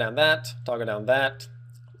toggle down that, toggle down that,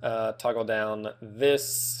 toggle down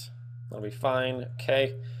this. That'll be fine.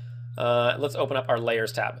 Okay. Let's open up our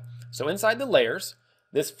layers tab. So inside the layers,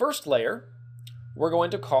 this first layer, we're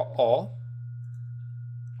going to call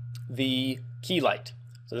the key light.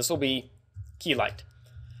 So this will be key light.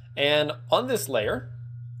 And on this layer,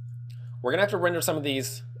 we're gonna have to render some of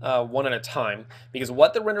these one at a time, because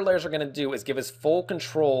what the render layers are gonna do is give us full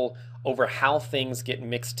control over how things get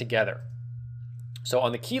mixed together. So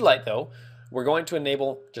on the key light though, we're going to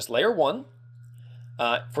enable just layer 1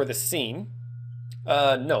 for the scene.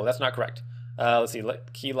 No, that's not correct. Let's see,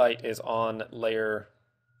 key light is on layer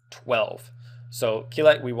 12. So key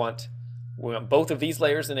light, we want both of these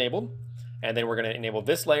layers enabled, and then we're going to enable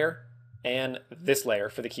this layer and this layer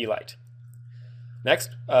for the key light. Next,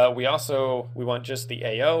 we want just the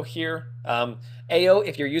AO here. AO,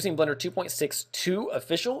 if you're using Blender 2.62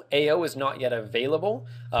 official, AO is not yet available.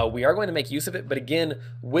 We are going to make use of it, but again,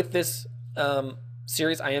 with this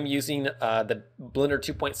series, I am using the Blender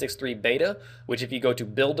 2.63 beta, which if you go to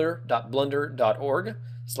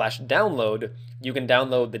builder.blender.org/download, you can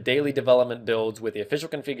download the daily development builds with the official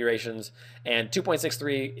configurations, and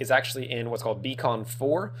 2.63 is actually in what's called Beacon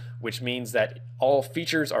 4, which means that all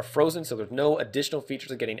features are frozen, so there's no additional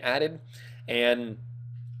features getting added, and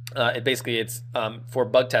it's for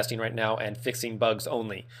bug testing right now and fixing bugs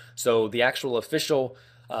only. So the actual official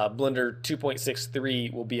Blender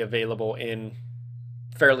 2.63 will be available in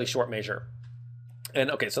fairly short measure. And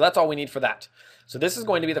okay, so that's all we need for that. So this is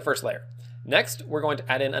going to be the first layer. Next, we're going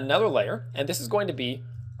to add in another layer, and this is going to be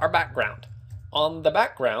our background. On the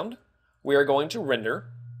background, we are going to render,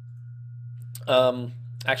 for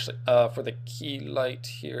the key light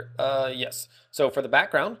here, yes. So for the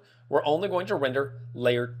background, we're only going to render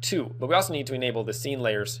layer 2, but we also need to enable the scene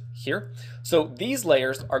layers here. So these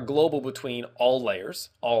layers are global between all layers,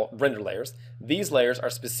 all render layers. These layers are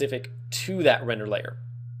specific to that render layer.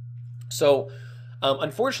 So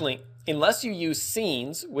unfortunately, unless you use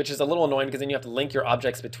scenes, which is a little annoying because then you have to link your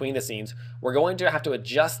objects between the scenes, we're going to have to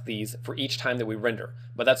adjust these for each time that we render,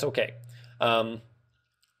 but that's okay.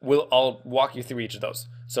 I'll walk you through each of those.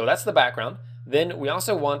 So that's the background. Then we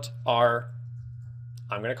also want our,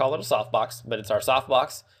 I'm going to call it a softbox, but it's our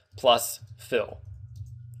softbox plus fill.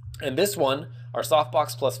 And this one, our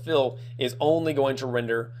softbox plus fill, is only going to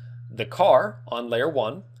render the car on layer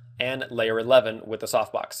 1 and layer 11 with the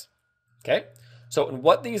softbox. Okay? So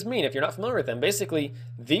what these mean, if you're not familiar with them, basically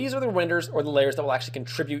these are the renders or the layers that will actually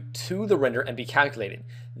contribute to the render and be calculated.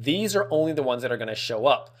 These are only the ones that are going to show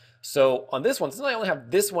up. So on this one, since I only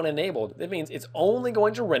have this one enabled, it means it's only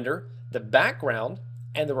going to render the background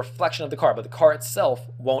and the reflection of the car, but the car itself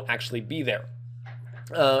won't actually be there.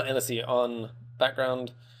 And let's see, on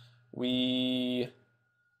background, trying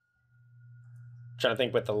to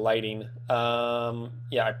think with the lighting.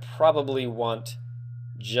 Yeah, I probably want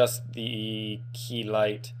just the key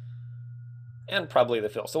light and probably the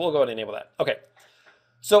fill. So we'll go ahead and enable that. Okay,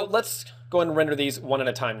 so let's go ahead and render these one at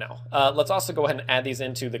a time now. Let's also go ahead and add these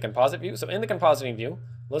into the composite view. So in the compositing view,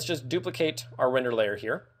 let's just duplicate our render layer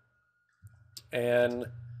here. And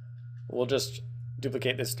we'll just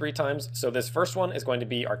duplicate this 3 times. So this first one is going to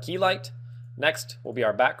be our key light. Next will be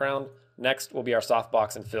our background. Next will be our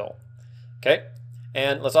softbox and fill. Okay.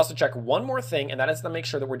 And let's also check one more thing, and that is to make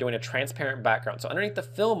sure that we're doing a transparent background. So underneath the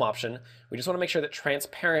film option, we just want to make sure that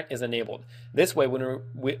transparent is enabled. This way, when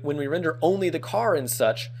we render only the car and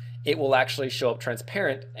such, it will actually show up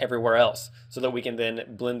transparent everywhere else, so that we can then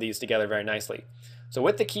blend these together very nicely. So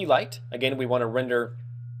with the key light, again, we want to render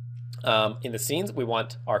in the scenes, we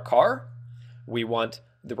want our car, we want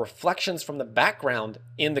the reflections from the background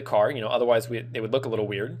in the car, otherwise they would look a little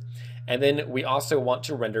weird. And then we also want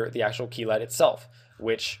to render the actual key light itself,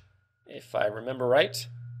 which, if I remember right,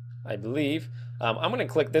 I believe, I'm going to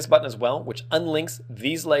click this button as well, which unlinks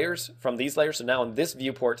these layers from these layers. So now in this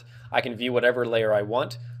viewport, I can view whatever layer I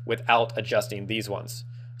want without adjusting these ones.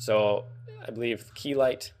 So I believe key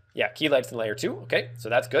light, yeah, key light's in layer 2. Okay, so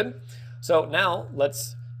that's good. So now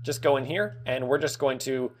let's just go in here, and we're just going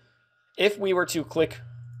to, if we were to click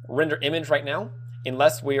render image right now,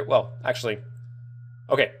 unless we're, well, actually,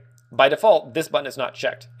 okay. By default, this button is not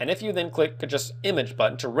checked. And if you then click just image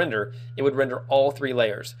button to render, it would render all 3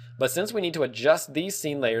 layers. But since we need to adjust these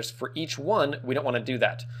scene layers for each one, we don't want to do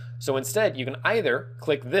that. So instead, you can either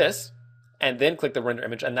click this and then click the render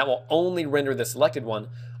image, and that will only render the selected one,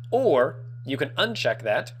 or you can uncheck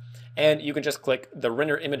that and you can just click the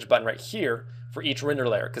render image button right here for each render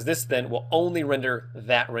layer, because this then will only render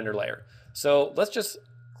that render layer. So let's just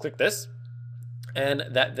click this, and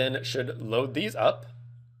that then should load these up.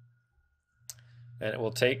 And it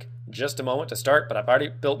will take just a moment to start, but I've already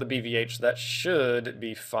built the BVH, so that should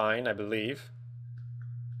be fine, I believe.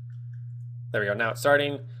 There we go, now it's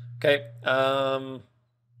starting. Okay,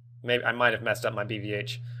 maybe I might have messed up my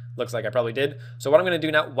BVH. Looks like I probably did. So what I'm going to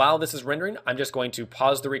do now, while this is rendering, I'm just going to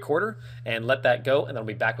pause the recorder and let that go, and then I'll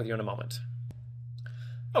be back with you in a moment.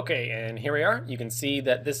 Okay, and here we are. You can see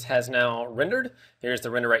that this has now rendered. Here's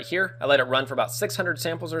the render right here. I let it run for about 600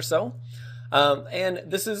 samples or so. And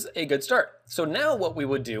this is a good start. So now what we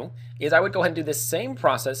would do is I would go ahead and do the same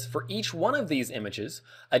process for each one of these images,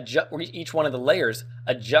 each one of the layers,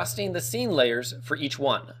 adjusting the scene layers for each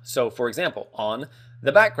one. So for example, on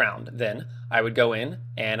the background, then I would go in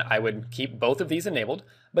and I would keep both of these enabled,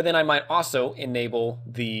 but then I might also enable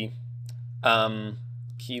the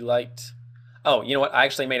key light. Oh, you know what? I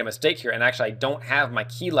actually made a mistake here, and actually I don't have my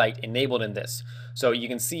key light enabled in this. So you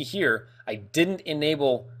can see here, I didn't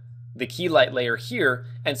enable the key light layer here,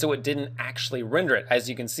 and so it didn't actually render it. As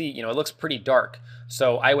you can see, it looks pretty dark.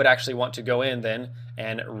 So I would actually want to go in then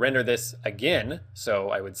and render this again.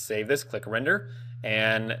 So I would save this, click render,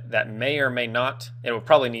 and that may or may not, it will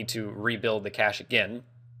probably need to rebuild the cache again.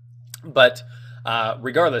 But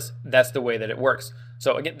regardless, that's the way that it works.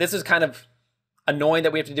 So again, this is kind of annoying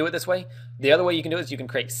that we have to do it this way. The other way you can do it is you can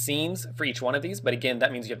create scenes for each one of these, but again,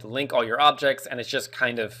 that means you have to link all your objects, and it's just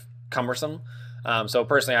kind of cumbersome. So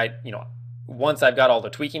personally, once I've got all the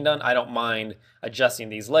tweaking done, I don't mind adjusting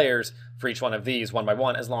these layers for each one of these one by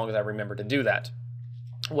one, as long as I remember to do that.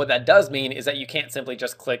 What that does mean is that you can't simply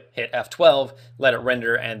just hit F12, let it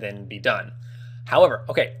render, and then be done. However,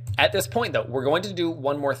 okay, at this point though, we're going to do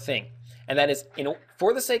one more thing, and that is,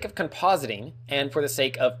 for the sake of compositing and for the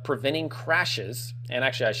sake of preventing crashes, and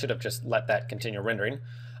actually I should have just let that continue rendering,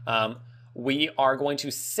 we are going to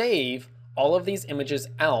save all of these images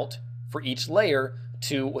out for each layer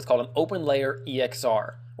to what's called an open layer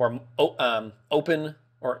EXR, or a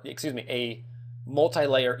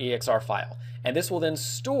multi-layer EXR file. And this will then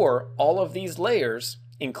store all of these layers,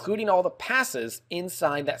 including all the passes,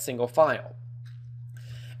 inside that single file.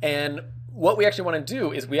 And what we actually want to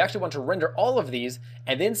do is we actually want to render all of these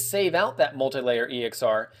and then save out that multi-layer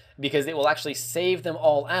EXR, because it will actually save them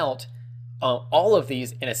all out, all of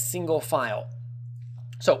these in a single file.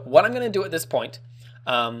 So what I'm going to do at this point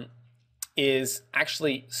is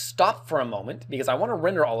actually stop for a moment, because I want to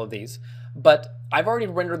render all of these, but I've already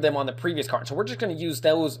rendered them on the previous card. So we're just going to use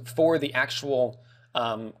those for the actual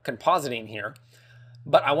compositing here.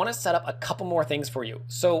 But I want to set up a couple more things for you.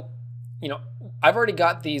 So, I've already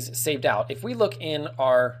got these saved out. If we look in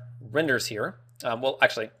our renders here, well,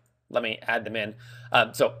 actually, let me add them in.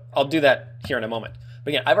 So I'll do that here in a moment.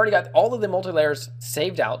 But again, I've already got all of the multi-layers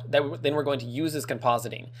saved out that then we're going to use as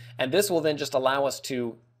compositing. And this will then just allow us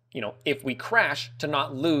to, if we crash, to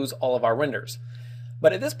not lose all of our renders.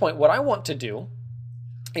 But at this point, what I want to do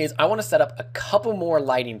is I want to set up a couple more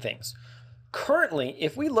lighting things. Currently,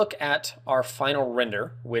 if we look at our final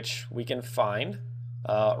render, which we can find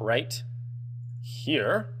right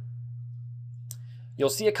here, you'll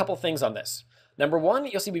see a couple things on this. Number one,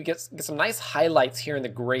 you'll see we get some nice highlights here in the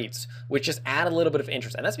grades, which just add a little bit of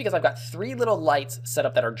interest. And that's because I've got 3 little lights set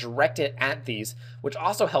up that are directed at these, which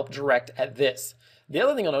also help direct at this. The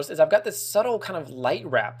other thing you'll notice is I've got this subtle kind of light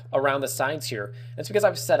wrap around the sides here. It's because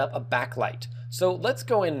I've set up a backlight. So let's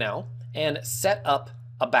go in now and set up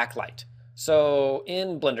a backlight. So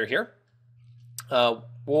in Blender here,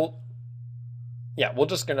 we'll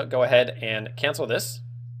just gonna go ahead and cancel this.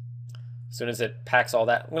 As soon as it packs all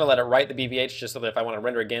that, I'm gonna let it write the BVH just so that if I want to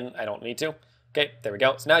render again, I don't need to. Okay, there we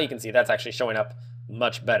go. So now you can see that's actually showing up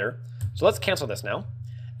much better. So let's cancel this now.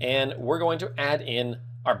 And we're going to add in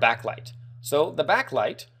our backlight. So the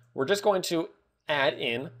backlight, we're just going to add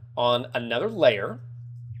in on another layer.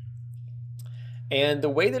 And the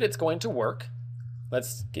way that it's going to work,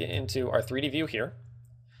 let's get into our 3D view here.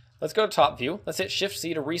 Let's go to top view. Let's hit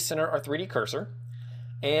Shift-C to recenter our 3D cursor.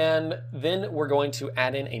 And then we're going to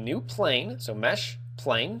add in a new plane, so mesh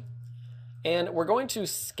plane. And we're going to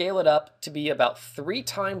scale it up to be about 3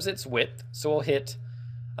 times its width. So we'll hit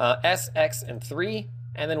S, X, and 3,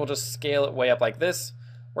 and then we'll just scale it way up like this.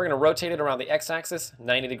 We're going to rotate it around the X-axis,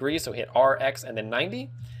 90 degrees, so hit R, X, and then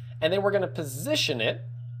 90. And then we're going to position it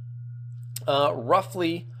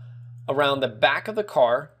roughly around the back of the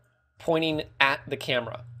car, pointing at the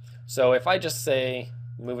camera. So if I just say,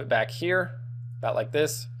 move it back here, about like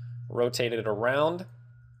this, rotate it around,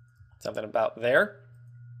 something about there,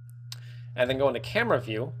 and then go into camera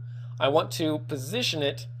view, I want to position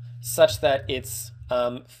it such that it's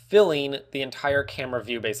filling the entire camera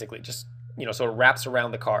view basically, just, so it wraps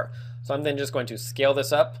around the car. So I'm then just going to scale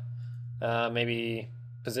this up, maybe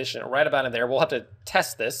position it right about in there. We'll have to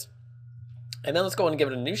test this. And then let's go and give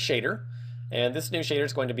it a new shader. And this new shader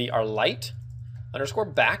is going to be our light underscore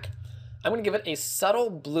back. I'm going to give it a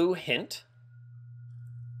subtle blue hint.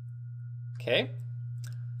 Okay.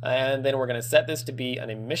 And then we're going to set this to be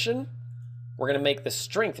an emission. We're going to make the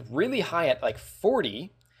strength really high at like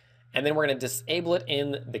 40. And then we're going to disable it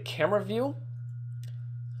in the camera view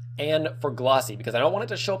and for glossy, because I don't want it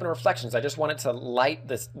to show up in reflections. I just want it to light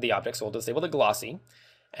the object. So we'll disable the glossy.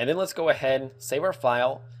 And then let's go ahead, save our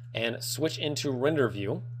file, and switch into render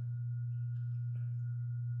view.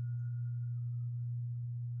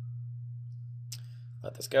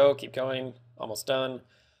 Let this go, keep going, almost done.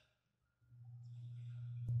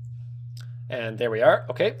 And there we are.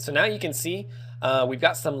 Okay, so now you can see we've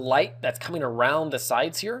got some light that's coming around the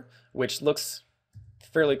sides here, which looks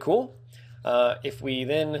fairly cool. If we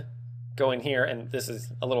then go in here, and this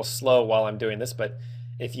is a little slow while I'm doing this, but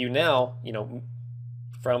if you now,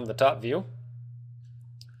 from the top view,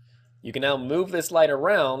 you can now move this light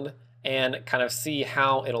around and kind of see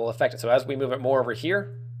how it'll affect it. So as we move it more over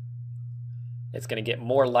here, it's going to get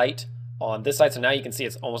more light on this side. So now you can see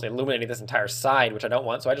it's almost illuminating this entire side, which I don't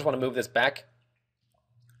want. So I just want to move this back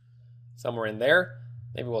somewhere in there.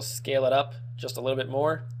 Maybe we'll scale it up just a little bit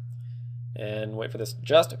more and wait for this to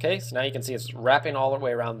adjust. Okay, so now you can see it's wrapping all the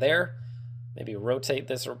way around there. Maybe rotate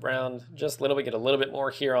this around just a little bit, get a little bit more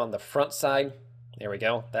here on the front side. There we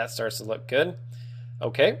go. That starts to look good.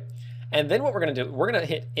 Okay. And then what we're going to do, we're going to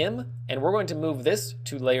hit M, and we're going to move this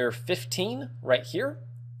to layer 15 right here,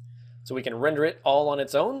 so we can render it all on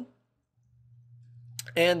its own.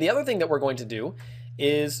 And the other thing that we're going to do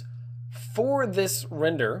is, for this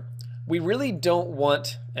render, we really don't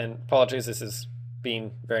want, and apologies, this is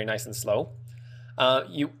being very nice and slow.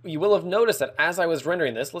 You will have noticed that as I was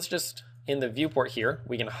rendering this, let's just, in the viewport here,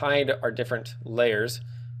 we can hide our different layers,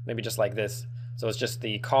 maybe just like this. So it's just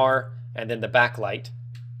the car and then the backlight.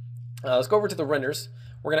 Let's go over to the renders.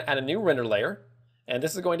 We're going to add a new render layer, and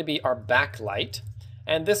this is going to be our backlight.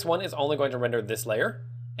 And this one is only going to render this layer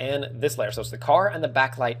and this layer. So it's the car and the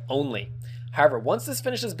backlight only. However, once this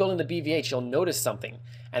finishes building the BVH, you'll notice something,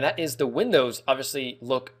 and that is the windows obviously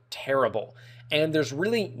look terrible. And there's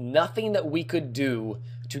really nothing that we could do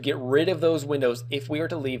to get rid of those windows if we were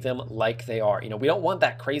to leave them like they are. You know, we don't want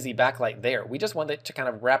that crazy backlight there. We just want it to kind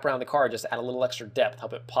of wrap around the car, just add a little extra depth,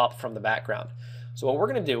 help it pop from the background. So what we're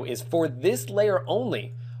gonna do is for this layer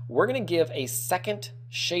only, we're gonna give a second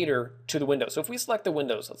shader to the window. So if we select the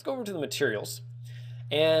windows, let's go over to the materials,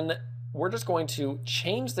 and we're just going to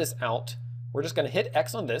change this out. We're just gonna hit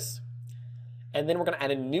X on this, and then we're gonna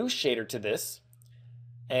add a new shader to this.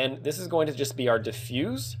 And this is going to just be our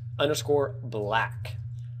diffuse underscore black.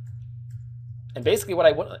 And basically what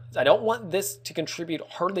I don't want this to contribute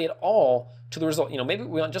hardly at all to the result. You know, maybe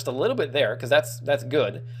we want just a little bit there because that's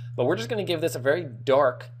good, but we're just going to give this a very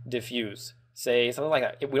dark diffuse. Say something like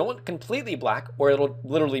that. We don't want completely black, or it'll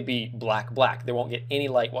literally be black, black. They won't get any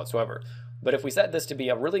light whatsoever. But if we set this to be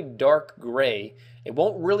a really dark gray, it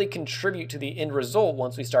won't really contribute to the end result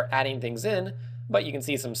once we start adding things in, but you can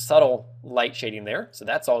see some subtle light shading there, so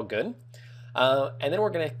that's all good. And then we're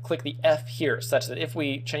going to click the F here, such that if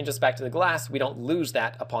we change this back to the glass, we don't lose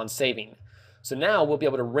that upon saving. So now we'll be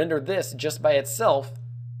able to render this just by itself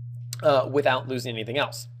without losing anything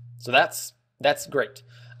else. So that's great.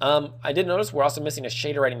 I did notice we're also missing a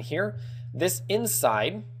shader right in here. This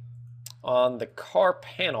inside on the car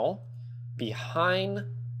panel behind,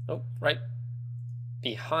 right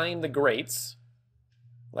behind the grates,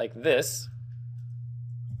 like this,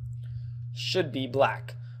 should be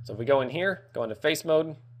black. So if we go in here, go into face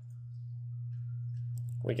mode,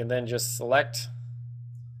 we can then just select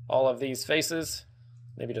all of these faces,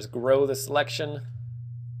 maybe just grow the selection.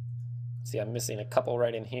 See, I'm missing a couple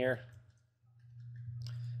right in here.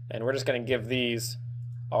 And we're just going to give these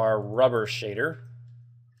our rubber shader.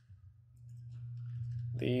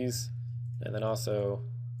 These, and then also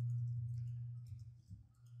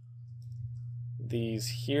these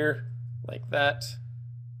here, like that.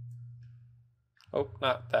 Oh,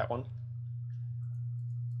 not that one.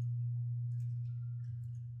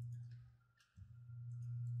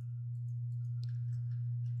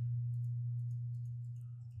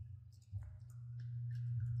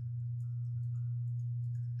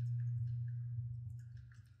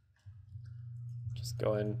 Just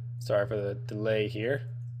go in, sorry for the delay here.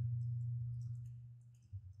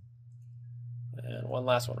 And one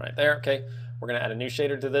last one right there. Okay, we're going to add a new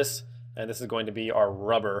shader to this, and this is going to be our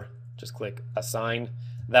rubber. Just click assign.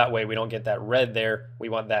 That way we don't get that red there. We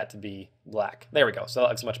want that to be black. There we go. So that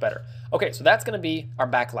looks much better. Okay, so that's going to be our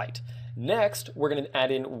backlight. Next, we're going to add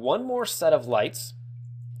in one more set of lights,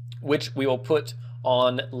 which we will put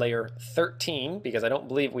on layer 13, because I don't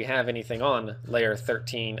believe we have anything on layer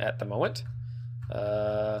 13 at the moment.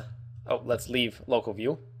 Let's leave local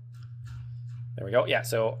view. There we go. Yeah,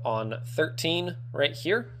 so on 13 right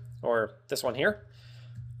here, or this one here,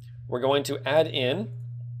 we're going to add in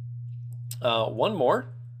one more.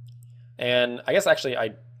 And I guess actually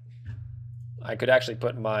I could actually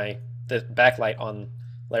put the backlight on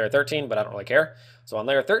layer 13, but I don't really care. So on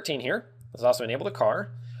layer 13 here, let's also enable the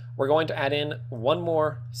car. We're going to add in one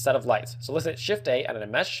more set of lights. So let's hit Shift A, add in a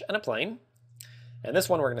mesh and a plane. And this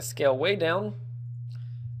one we're going to scale way down.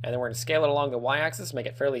 And then we're going to scale it along the y-axis, make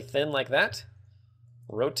it fairly thin like that.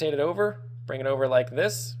 Rotate it over, bring it over like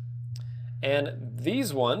this. And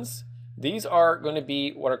these ones, these are going to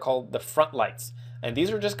be what are called the front lights. And these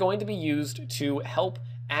are just going to be used to help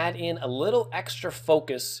add in a little extra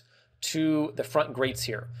focus to the front grates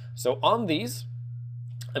here. So on these,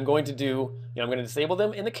 I'm going to do, I'm going to disable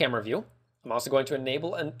them in the camera view. I'm also going to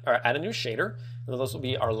enable or add a new shader. And those will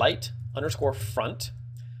be our light underscore front.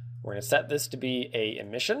 We're going to set this to be a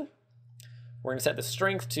emission. We're going to set the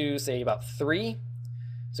strength to say about 3.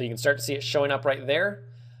 So you can start to see it showing up right there.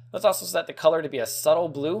 Let's also set the color to be a subtle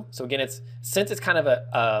blue. So again, since it's kind of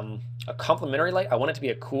a complementary light, I want it to be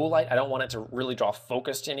a cool light. I don't want it to really draw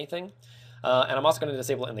focus to anything. And I'm also going to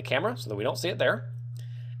disable it in the camera so that we don't see it there.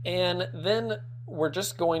 And then we're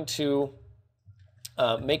just going to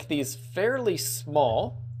make these fairly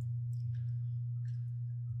small.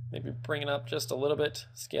 Maybe bring it up just a little bit,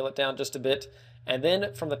 scale it down just a bit. And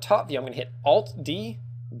then from the top view, I'm going to hit Alt-D,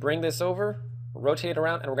 bring this over, rotate it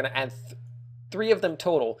around, and we're going to add 3 of them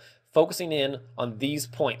total, focusing in on these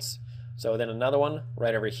points. So then another one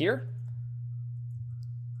right over here,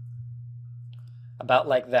 about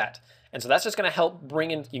like that. And so that's just going to help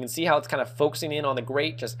bring in, you can see how it's kind of focusing in on the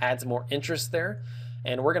grate, just adds more interest there.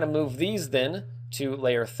 And we're going to move these then to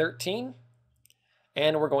layer 13,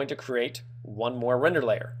 and we're going to create one more render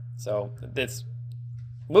layer. So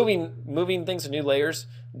moving things to new layers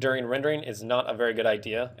during rendering is not a very good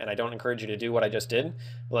idea, and I don't encourage you to do what I just did.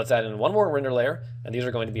 Let's add in one more render layer, and these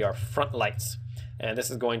are going to be our front lights. And this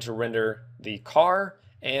is going to render the car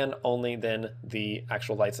and only then the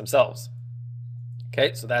actual lights themselves.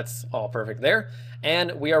 Okay, so that's all perfect there.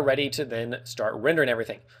 And we are ready to then start rendering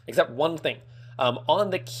everything, except one thing. On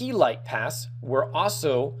the key light pass, we're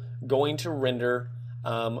also going to render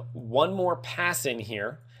one more pass in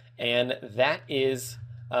here, and that is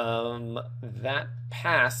that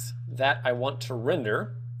pass that I want to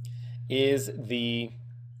render is the,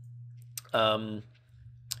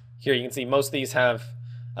 here you can see most of these have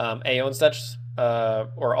AO and such,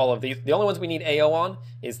 or all of these. The only ones we need AO on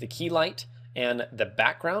is the key light and the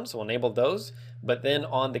background, so we'll enable those. But then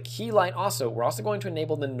on the key light also, we're also going to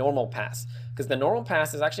enable the normal pass, because the normal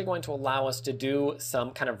pass is actually going to allow us to do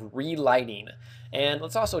some kind of relighting. And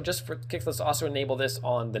let's also, just for kicks, let's also enable this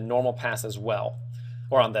on the normal pass as well,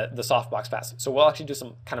 or on the softbox pass. So we'll actually do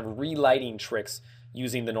some kind of relighting tricks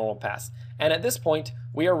using the normal pass. And at this point,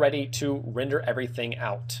 we are ready to render everything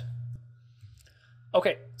out.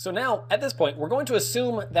 Okay, so now at this point, we're going to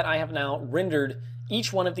assume that I have now rendered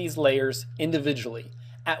each one of these layers individually.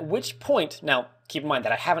 At which point, now keep in mind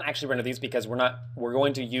that I haven't actually rendered these because we're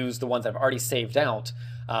going to use the ones that I've already saved out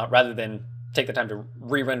rather than take the time to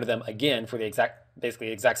re-render them again for the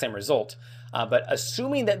basically exact same result. But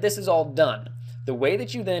assuming that this is all done, the way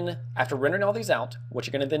that you then, after rendering all these out, what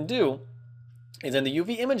you're going to then do is in the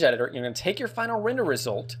UV image editor, you're going to take your final render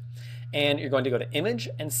result and you're going to go to image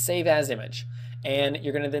and save as image. And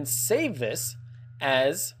you're going to then save this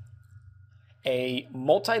as a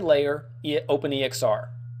multi-layer OpenEXR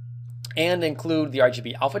and include the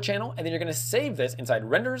RGB alpha channel, and then you're going to save this inside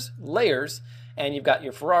renders, layers, and you've got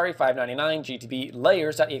your Ferrari 599 GTB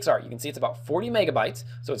layers.exr. You can see it's about 40 megabytes,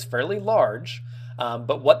 so it's fairly large,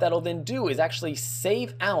 but what that'll then do is actually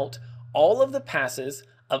save out all of the passes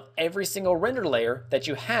of every single render layer that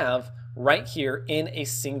you have right here in a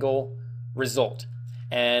single result.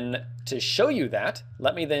 And to show you that,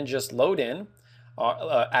 let me then just load in,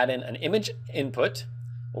 add in an image input.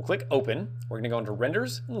 We'll click open. We're going to go into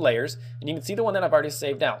renders and layers, and you can see the one that I've already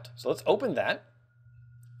saved out. So let's open that.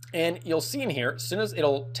 And you'll see in here, as soon as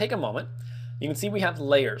it'll take a moment, you can see we have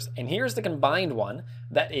layers. And here's the combined one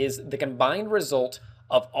that is the combined result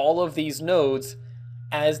of all of these nodes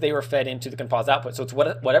as they were fed into the composite output. So it's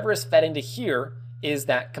whatever is fed into here is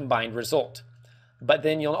that combined result. But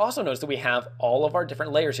then you'll also notice that we have all of our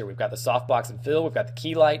different layers here. We've got the softbox and fill, we've got the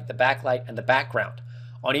key light, the backlight, and the background.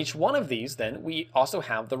 On each one of these, then, we also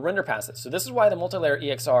have the render passes. So this is why the multi-layer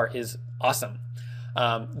EXR is awesome.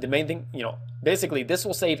 The main thing, basically this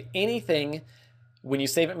will save anything. When you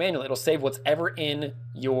save it manually, it'll save what's ever in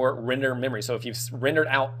your render memory. So if you've rendered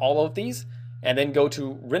out all of these and then go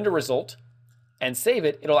to render result and save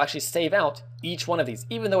it, it'll actually save out each one of these.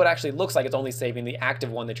 Even though it actually looks like it's only saving the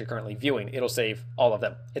active one that you're currently viewing, it'll save all of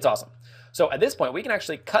them. It's awesome. So at this point, we can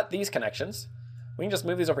actually cut these connections. We can just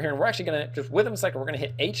move these over here, and we're actually going to, just with them a second, we're going to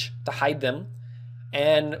hit H to hide them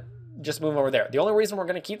and just move them over there. The only reason we're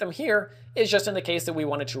going to keep them here is just in the case that we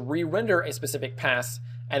wanted to re-render a specific pass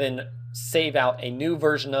and then save out a new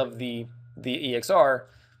version of the EXR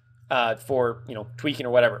for tweaking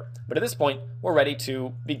or whatever. But at this point, we're ready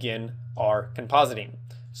to begin our compositing.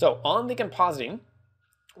 So on the compositing,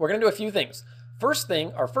 we're going to do a few things.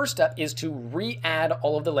 Our first step is to re-add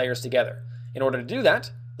all of the layers together. In order to do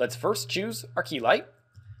that, let's first choose our key light.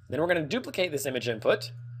 Then we're going to duplicate this image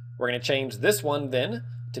input. We're going to change this one then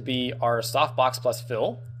to be our softbox plus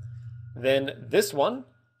fill. Then this one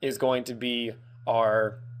is going to be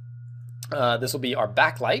our, this will be our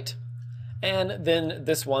backlight. And then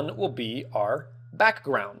this one will be our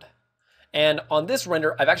background. And on this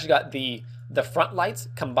render, I've actually got the front lights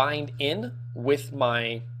combined in with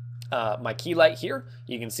my my key light here.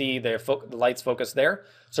 You can see the lights focused there.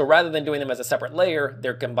 So rather than doing them as a separate layer,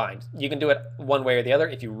 they're combined. You can do it one way or the other.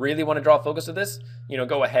 If you really want to draw focus to this,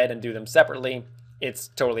 go ahead and do them separately. It's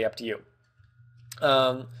totally up to you.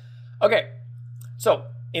 Okay, so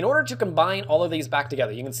in order to combine all of these back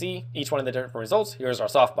together, you can see each one of the different results. Here's our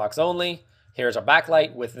softbox only. Here's our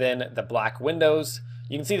backlight within the black windows.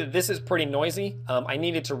 You can see that this is pretty noisy. I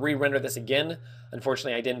needed to re-render this again.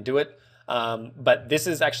 Unfortunately, I didn't do it. But this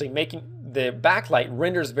is actually making the backlight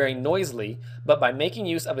renders very noisily, but by making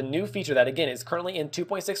use of a new feature that, again, is currently in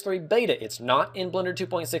 2.63 beta. It's not in Blender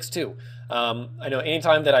 2.62. I know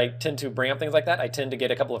anytime that I tend to bring up things like that, I tend to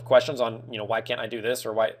get a couple of questions on, why can't I do this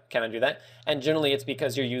or why can't I do that? And generally it's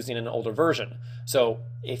because you're using an older version. So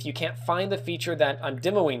if you can't find the feature that I'm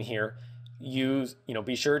demoing here,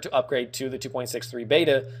 be sure to upgrade to the 2.63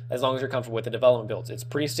 beta as long as you're comfortable with the development builds. It's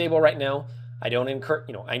pretty stable right now. I don't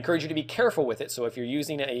encourage, I encourage you to be careful with it. So if you're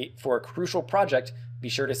using for a crucial project, be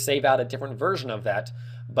sure to save out a different version of that.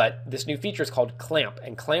 But this new feature is called Clamp,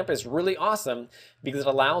 and Clamp is really awesome because it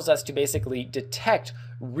allows us to basically detect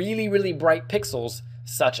really, really bright pixels,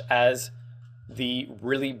 such as the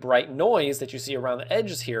really bright noise that you see around the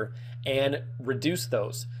edges here, and reduce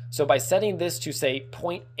those. So by setting this to say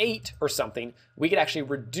 0.8 or something, we could actually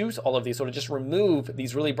reduce all of these. So to just remove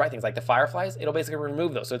these really bright things like the fireflies, it'll basically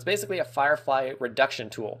remove those. So it's basically a firefly reduction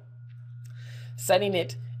tool. Setting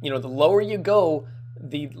it, the lower you go,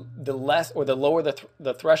 the less, or the lower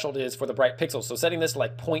the threshold is for the bright pixels. So setting this to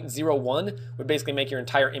like 0.01 would basically make your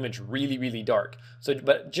entire image really, really dark. So,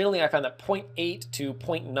 but generally I found that 0.8 to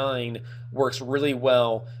 0.9 works really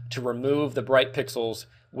well to remove the bright pixels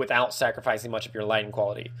without sacrificing much of your lighting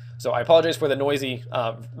quality. So I apologize for the noisy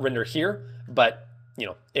render here, but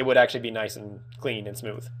it would actually be nice and clean and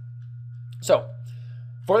smooth. So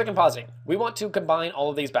for the compositing, we want to combine all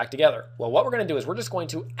of these back together. Well, what we're going to do is we're just going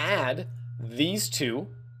to add these two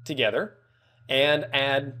together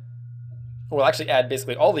and we'll actually add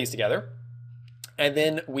basically all these together, and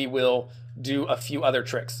then we will do a few other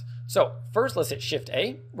tricks. So first, let's hit Shift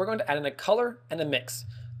A. We're going to add in a color and a mix.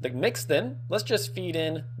 The mix, then let's just feed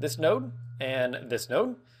in this node and this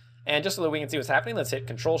node, and just so that we can see what's happening, let's hit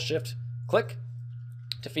Control Shift click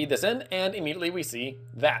to feed this in, and immediately we see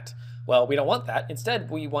that. Well, we don't want that. Instead,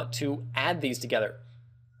 we want to add these together.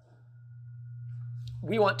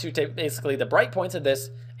 We want to take basically the bright points of this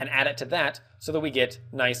and add it to that so that we get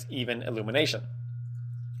nice even illumination.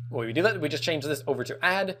 When we do that, we just change this over to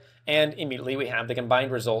add, and immediately we have the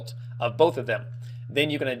combined result of both of them. Then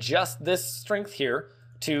you can adjust this strength here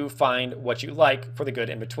to find what you like for the good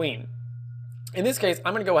in between. In this case,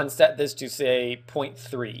 I'm going to go ahead and set this to say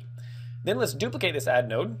 0.3. Then let's duplicate this add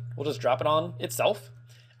node. We'll just drop it on itself,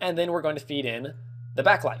 and then we're going to feed in the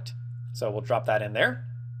backlight. So we'll drop that in there,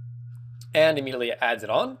 and immediately it adds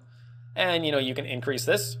it on. And you can increase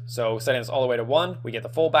this. So setting this all the way to 1, we get the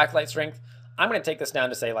full backlight strength. I'm going to take this down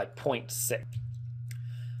to say like 0.6.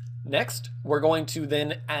 Next, we're going to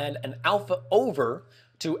then add an alpha over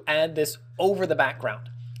to add this over the background.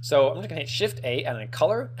 So I'm just going to hit Shift A, add a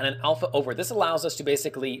color and an alpha over. This allows us to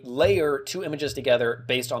basically layer two images together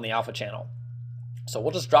based on the alpha channel. So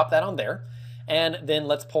we'll just drop that on there, and then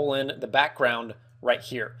let's pull in the background right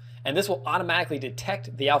here. And this will automatically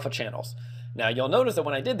detect the alpha channels. Now you'll notice that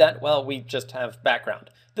when I did that, well, we just have background.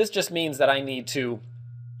 This just means that I need to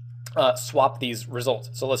swap these results.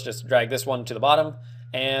 So let's just drag this one to the bottom,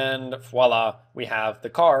 and voila, we have the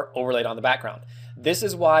car overlaid on the background. This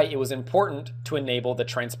is why it was important to enable the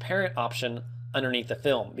transparent option underneath the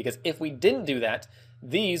film, because if we didn't do that,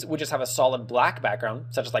 these would just have a solid black background,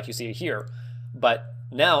 such as like you see here. But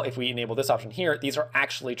now if we enable this option here, these are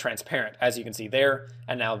actually transparent, as you can see there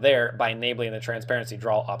and now there, by enabling the transparency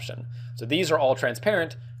draw option. So these are all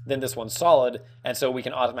transparent, then this one's solid, and so we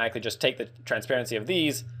can automatically just take the transparency of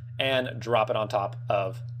these and drop it on top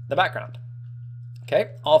of the background.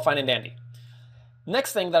 Okay, all fine and dandy.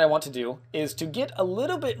 Next thing that I want to do is to get a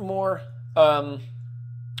little bit more,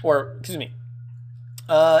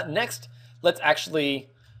 next,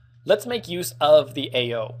 let's make use of the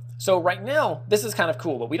AO. So right now, this is kind of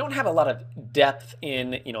cool, but we don't have a lot of depth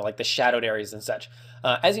in, like the shadowed areas and such.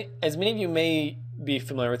 As many of you may be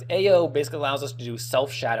familiar with, AO basically allows us to do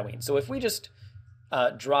self-shadowing. So if we just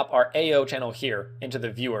drop our AO channel here into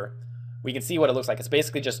the viewer, we can see what it looks like. It's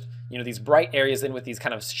basically just, these bright areas in with these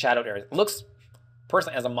kind of shadowed areas. It looks,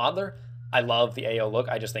 personally, as a modeler, I love the AO look.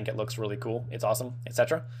 I just think it looks really cool. It's awesome,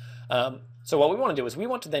 etc. So what we want to do is we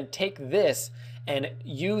want to then take this and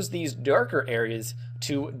use these darker areas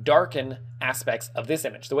to darken aspects of this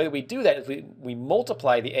image. The way that we do that is we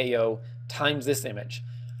multiply the AO times this image.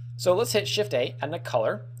 So let's hit Shift A and a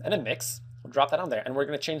color and a mix. We'll drop that on there, and we're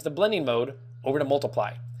going to change the blending mode over to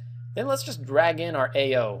multiply. Then let's just drag in our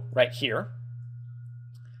AO right here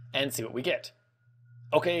and see what we get.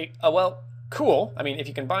 Okay, well, cool. I mean, if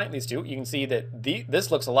you combine these two, you can see that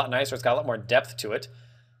this looks a lot nicer. It's got a lot more depth to it,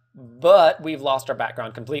 but we've lost our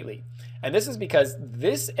background completely. And this is because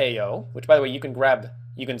this AO, which by the way, you can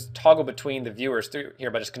toggle between the viewers through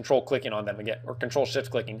here by just control clicking on them again, or control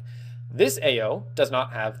shift clicking. This AO does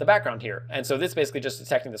not have the background here. And so this basically just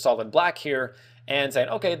detecting the solid black here and saying,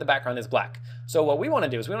 okay, the background is black. So what we want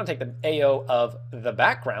to do is we want to take the AO of the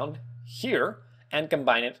background here and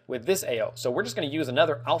combine it with this AO. So we're just going to use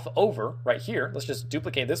another alpha over right here. Let's just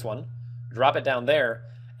duplicate this one, drop it down there,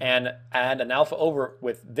 and add an alpha over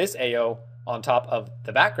with this AO on top of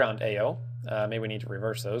the background AO. Maybe we need to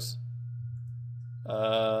reverse those.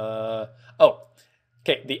 Okay,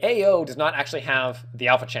 Okay, the AO does not actually have the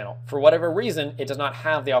alpha channel. For whatever reason, it does not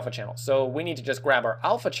have the alpha channel. So we need to just grab our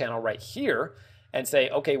alpha channel right here and say,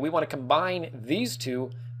 okay, we want to combine these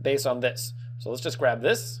two based on this. So let's just grab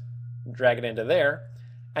this, drag it into there,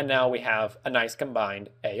 and now we have a nice combined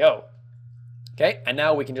AO. Okay, and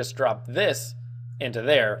now we can just drop this into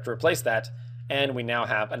there to replace that, and we now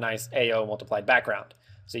have a nice AO multiplied background.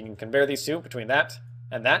 So you can compare these two between that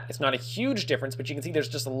and that. It's not a huge difference, but you can see there's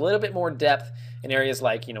just a little bit more depth in areas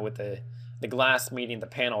like, you know, with the glass meeting the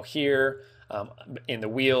panel here, in the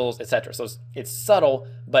wheels, etc. So it's subtle,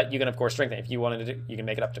 but you can of course strengthen it. If you wanted to, you can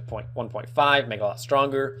make it up to 1.5, make it a lot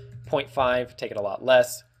stronger, 0.5, take it a lot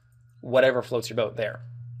less, whatever floats your boat there.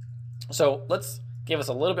 So let's give us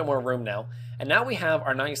a little bit more room now. And now we have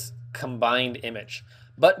our nice combined image,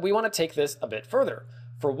 but we want to take this a bit further.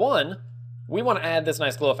 For one, we want to add this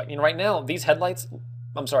nice glow effect. You know, right now these headlights,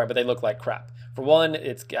 I'm sorry, but they look like crap. For one,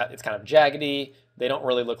 it's kind of jaggedy. They don't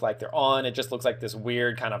really look like they're on. It just looks like this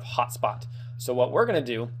weird kind of hot spot. So what we're going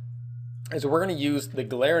to do is we're going to use the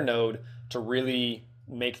glare node to really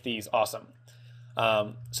make these awesome.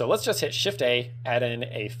 So let's just hit Shift A, add in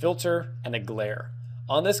a filter and a glare.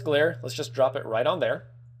 On this glare, let's just drop it right on there.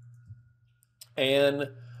 And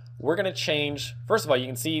we're going to change, first of all, you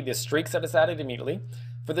can see the streaks that it's added immediately.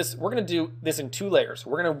 For this, we're going to do this in 2 layers.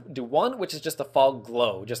 We're going to do one, which is just a fog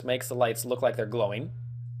glow, just makes the lights look like they're glowing.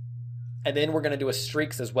 And then we're going to do a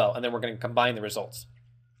streaks as well, and then we're going to combine the results.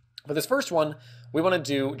 For this first one, we want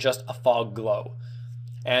to do just a fog glow.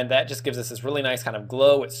 And that just gives us this really nice kind of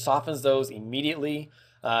glow. It softens those immediately.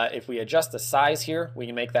 If we adjust the size here, we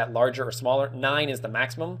can make that larger or smaller. 9 is the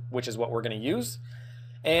maximum, which is what we're going to use.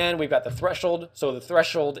 And we've got the threshold. So the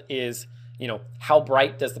threshold is, you know, how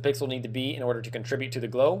bright does the pixel need to be in order to contribute to the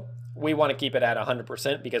glow? We want to keep it at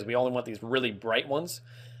 100% because we only want these really bright ones.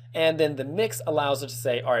 And then the mix allows us to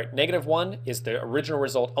say, all right, -1 is the original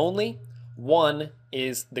result only, 1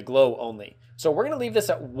 is the glow only. So we're going to leave this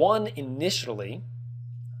at 1 initially,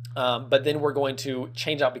 but then we're going to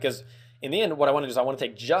change out, because in the end, what I want to do is I want to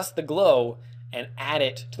take just the glow and add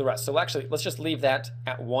it to the rest. So actually, let's just leave that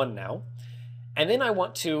at 1 now. And then I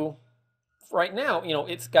want to, right now, you know,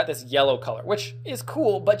 it's got this yellow color, which is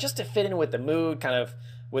cool, but just to fit in with the mood, kind of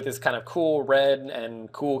with this kind of cool red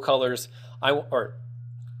and cool colors, or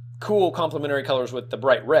cool complementary colors with the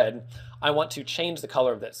bright red, I want to change the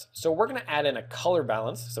color of this. So we're going to add in a color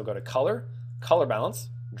balance. So go to color, color balance,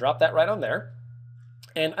 drop that right on there.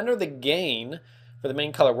 And under the gain for the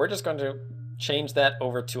main color, we're just going to change that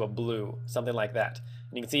over to a blue, something like that.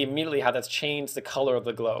 And you can see immediately how that's changed the color of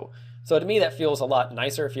the glow. So to me, that feels a lot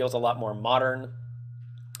nicer. It feels a lot more modern.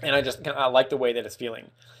 And I like the way that it's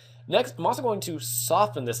feeling. Next, I'm also going to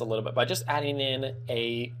soften this a little bit by just adding in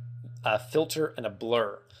a filter and a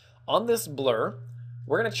blur. On this blur,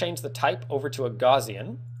 we're going to change the type over to a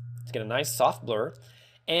Gaussian to get a nice soft blur.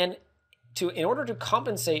 And in order to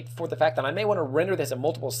compensate for the fact that I may want to render this in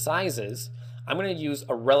multiple sizes, I'm going to use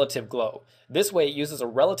a relative glow. This way it uses a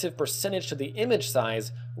relative percentage to the image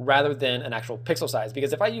size rather than an actual pixel size.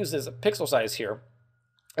 Because if I use this pixel size here,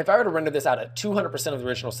 if I were to render this out at 200% of the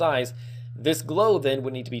original size, this glow then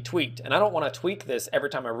would need to be tweaked. And I don't want to tweak this every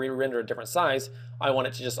time I re-render a different size. I want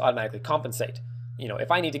it to just automatically compensate. You know,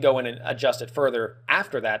 if I need to go in and adjust it further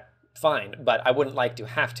after that, fine, but I wouldn't like to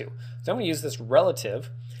have to. So I'm going to use this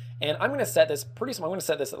relative, and I'm going to set this pretty small. I'm going to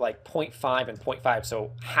set this at like 0.5 and 0.5,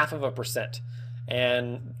 so 0.5%.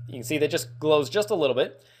 And you can see that just glows just a little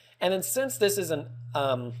bit. And then since this is an,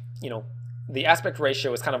 you know, the aspect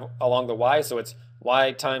ratio is kind of along the y, so it's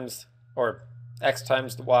y times, or x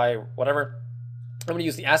times the y, whatever. I'm going to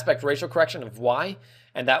use the aspect ratio correction of y,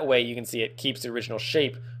 and that way you can see it keeps the original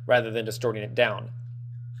shape rather than distorting it down.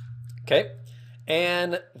 Okay,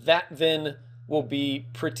 and that then will be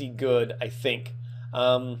pretty good, I think.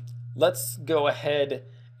 Let's go ahead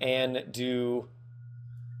and do,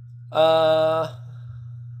 let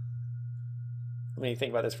me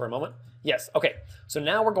think about this for a moment. Yes, okay, so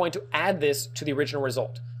now we're going to add this to the original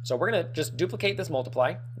result. So we're going to just duplicate this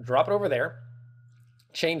multiply, drop it over there,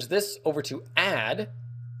 change this over to add,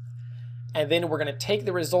 and then we're going to take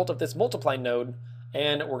the result of this multiply node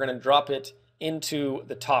and we're going to drop it into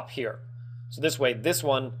the top here. So this way, this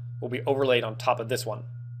one will be overlaid on top of this one.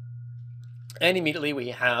 And immediately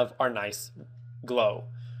we have our nice glow.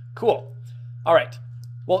 Cool. All right.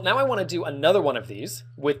 Well, now I want to do another one of these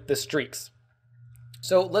with the streaks.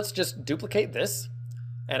 So let's just duplicate this.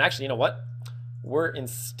 And actually, you know what? We're going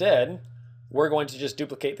to just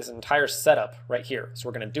duplicate this entire setup right here. So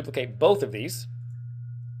we're going to duplicate both of these.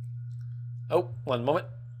 Oh, one moment.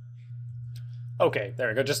 Okay, there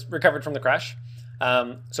we go. Just recovered from the crash.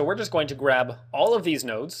 So we're just going to grab all of these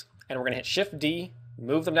nodes, and we're going to hit Shift D,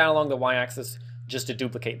 move them down along the y-axis just to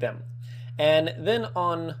duplicate them. And then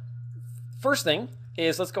on first thing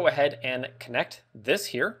is let's go ahead and connect this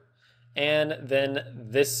here, and then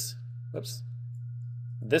this, whoops,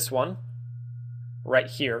 this one right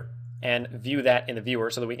here, and view that in the viewer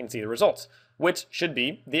so that we can see the results, which should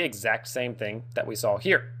be the exact same thing that we saw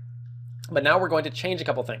here. But now we're going to change a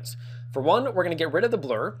couple things. For one, we're going to get rid of the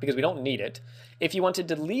blur because we don't need it. If you want to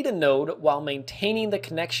delete a node while maintaining the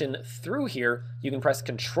connection through here, you can press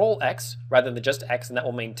Control X rather than just X, and that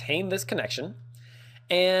will maintain this connection.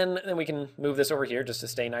 And then we can move this over here just to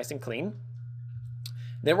stay nice and clean.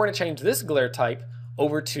 Then we're going to change this glare type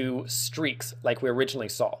over to streaks like we originally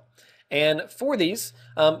saw. And for these,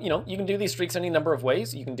 you can do these streaks any number of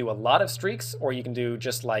ways. You can do a lot of streaks, or you can do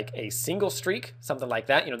just like a single streak, something like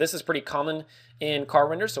that. This is pretty common in car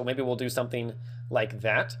renders, so maybe we'll do something like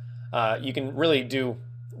that. You can really do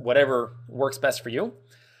whatever works best for you.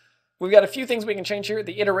 We've got a few things we can change here.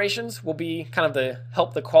 The iterations will be kind of the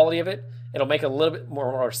help the quality of it. It'll make it a little bit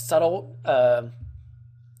more subtle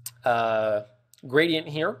gradient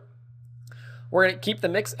here. We're going to keep the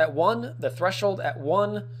mix at 1, the threshold at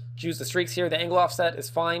 1. Choose the streaks here. The angle offset is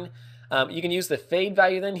fine. You can use the fade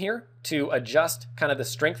value then here to adjust kind of the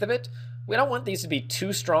strength of it. We don't want these to be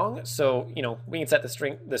too strong, so we can set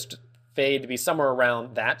the fade to be somewhere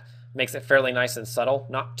around that. Makes it fairly nice and subtle,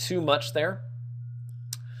 not too much there.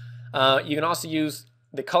 You can also use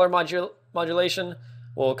the color modulation.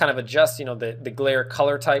 We'll kind of adjust, the glare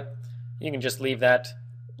color type. You can just leave that,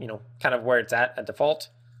 kind of where it's at default.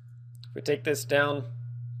 If we take this down,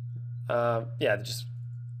 yeah, just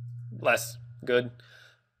less good,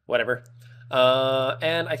 whatever.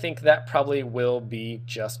 And I think that probably will be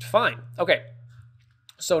just fine. Okay,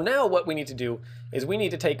 so now what we need to do is we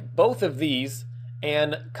need to take both of these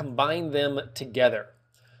and combine them together.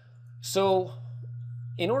 So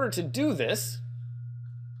in order to do this,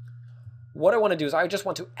 what I want to do is I just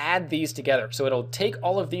want to add these together. So it'll take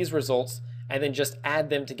all of these results and then just add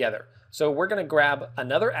them together. So we're going to grab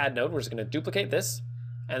another add node. We're just going to duplicate this,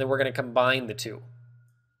 and then we're going to combine the two.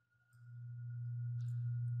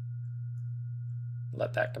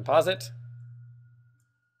 Let that composite.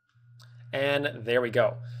 And there we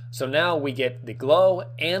go. So now we get the glow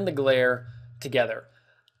and the glare together.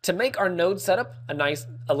 To make our node setup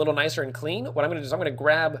a little nicer and clean, what I'm going to do is I'm going to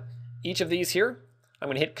grab each of these here. I'm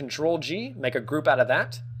going to hit Control G, make a group out of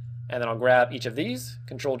that. And then I'll grab each of these,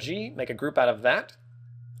 Control G, make a group out of that.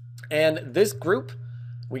 And this group,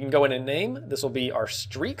 we can go in and name. This will be our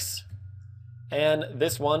streaks. And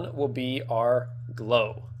this one will be our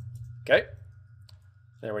glow. Okay.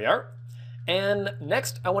 There we are. And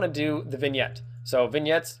next I want to do the vignette. So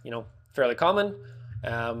vignettes, fairly common.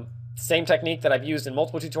 Same technique that I've used in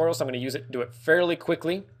multiple tutorials, so I'm going to do it fairly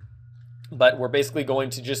quickly. But we're basically going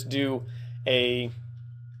to just do a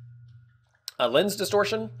lens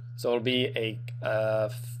distortion. So it'll be a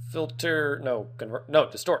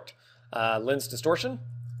distort. Lens distortion.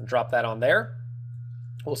 Drop that on there.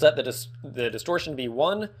 We'll set the distortion to be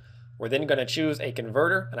 1. We're then going to choose a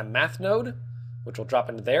converter and a math node, which will drop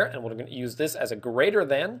into there, and we're going to use this as a greater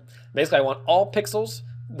than. Basically, I want all pixels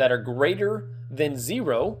that are greater than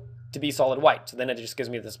 0 to be solid white. So then it just gives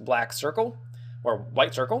me this black circle, or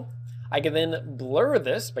white circle. I can then blur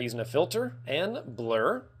this by using a filter and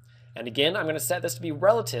blur. And again, I'm going to set this to be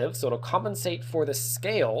relative, so it'll compensate for the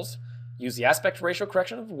scales. Use the aspect ratio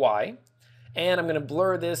correction of Y. And I'm going to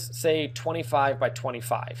blur this, say, 25 by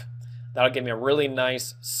 25. That'll give me a really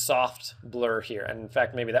nice soft blur here. And in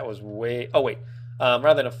fact, maybe that was way,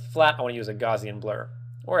 rather than a flat, I want to use a Gaussian blur.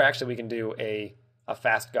 Or actually we can do a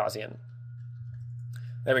fast Gaussian.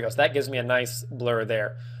 There we go, so that gives me a nice blur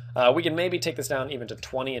there. We can maybe take this down even to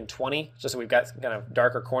 20 and 20, just so we've got kind of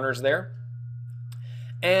darker corners there.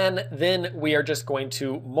 And then we are just going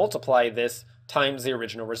to multiply this times the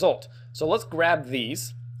original result. So let's grab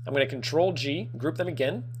these. I'm going to Control G, group them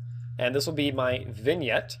again, and this will be my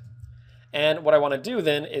vignette. And what I want to do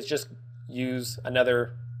then is just use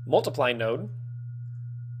another multiply node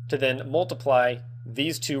to then multiply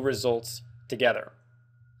these two results together.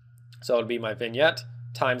 So it'll be my vignette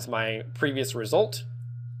times my previous result.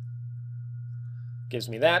 Gives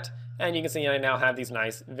me that. And you can see I now have these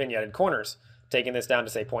nice vignetted corners. Taking this down to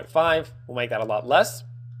say 0.5 will make that a lot less.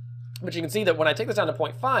 But you can see that when I take this down to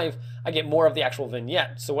 0.5, I get more of the actual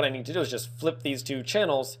vignette. So what I need to do is just flip these two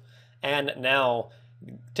channels, and now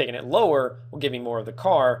taking it lower will give me more of the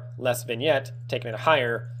car, less vignette. Taking it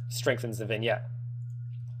higher strengthens the vignette.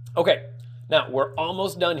 Okay, now we're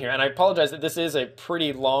almost done here, and I apologize that this is a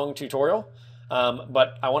pretty long tutorial,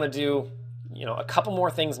 but I want to do a couple more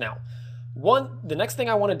things now. The next thing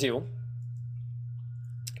I want to do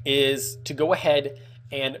is to go ahead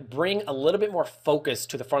and bring a little bit more focus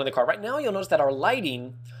to the front of the car. Right now, you'll notice that our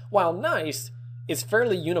lighting, while nice, is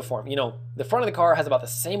fairly uniform. You know, the front of the car has about the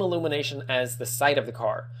same illumination as the side of the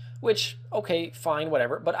car, which, okay, fine,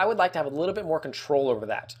 whatever, but I would like to have a little bit more control over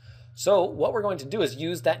that. So what we're going to do is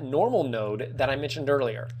use that normal node that I mentioned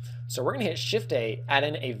earlier. So we're going to hit Shift-A, add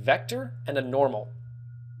in a vector and a normal.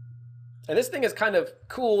 And this thing is kind of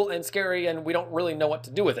cool and scary, and we don't really know what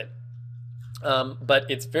to do with it. But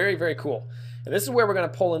it's very, very cool. And this is where we're going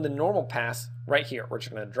to pull in the normal pass right here. We're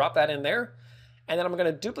just going to drop that in there. And then I'm going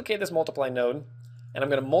to duplicate this multiply node, and I'm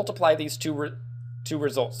going to multiply these two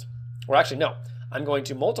results. Or actually, no. I'm going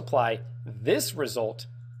to multiply this result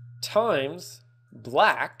times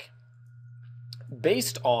black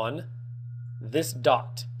based on this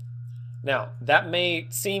dot. Now, that may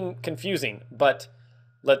seem confusing, but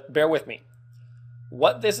bear with me.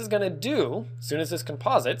 What this is going to do, as soon as this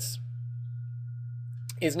composites,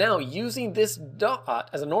 is now using this dot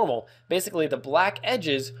as a normal. Basically, the black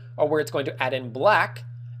edges are where it's going to add in black,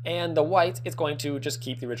 and the white is going to just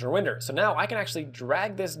keep the original render. So now I can actually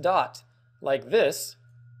drag this dot like this,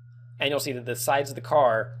 and you'll see that the sides of the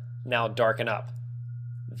car now darken up.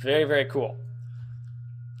 Very, very cool.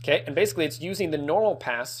 Okay, and basically it's using the normal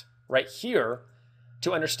pass right here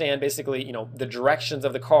to understand basically, you know, the directions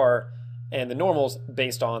of the car and the normals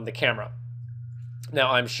based on the camera.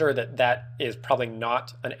 Now, I'm sure that that is probably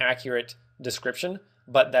not an accurate description,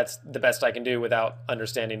 but that's the best I can do without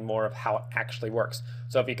understanding more of how it actually works.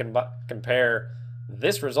 So if you can compare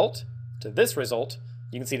this result to this result,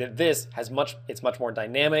 you can see that this has it's much more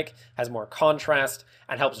dynamic, has more contrast,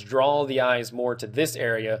 and helps draw the eyes more to this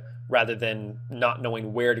area rather than not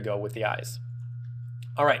knowing where to go with the eyes.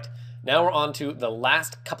 All right, now we're on to the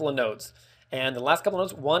last couple of nodes. And the last couple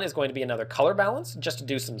of nodes, one is going to be another color balance, just to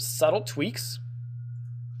do some subtle tweaks.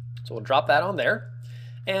 So we'll drop that on there.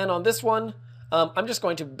 And on this one, I'm just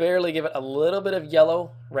going to barely give it a little bit of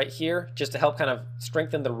yellow right here, just to help kind of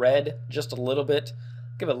strengthen the red just a little bit.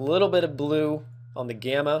 Give it a little bit of blue on the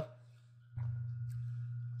gamma,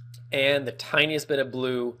 and the tiniest bit of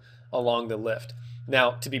blue along the lift.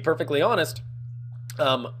 Now, to be perfectly honest,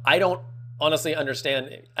 I don't honestly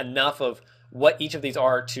understand enough of what each of these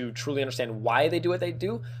are to truly understand why they do what they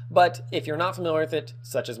do. But if you're not familiar with it,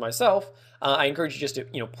 such as myself, I encourage you just to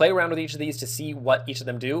play around with each of these to see what each of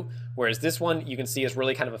them do. Whereas this one you can see is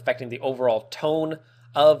really kind of affecting the overall tone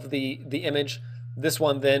of the image. This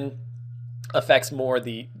one then affects more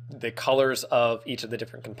the colors of each of the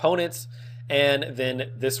different components, and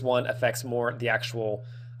then this one affects more the actual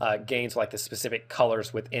gains, like the specific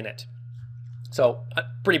colors within it. So a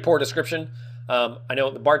pretty poor description. I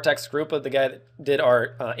know the Bartek's group, the guy that did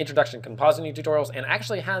our introduction to compositing tutorials, and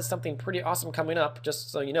actually has something pretty awesome coming up,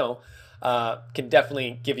 just so you know, can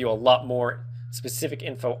definitely give you a lot more specific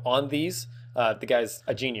info on these. The guy's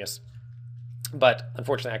a genius, but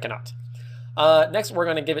unfortunately I cannot. Next, we're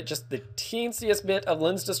going to give it just the teensiest bit of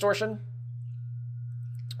lens distortion.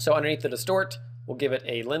 So underneath the distort, we'll give it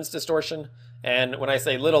a lens distortion. And when I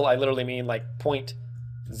say little, I literally mean like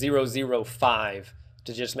 0.005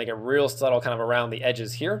 to just make it real subtle kind of around the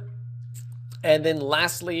edges here. And then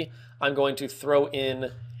lastly, I'm going to throw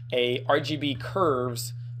in a RGB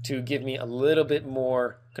curves to give me a little bit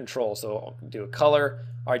more control. So I'll do a color,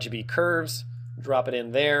 RGB curves, drop it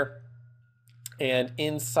in there. And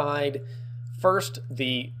inside first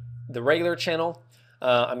the regular channel,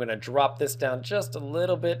 I'm going to drop this down just a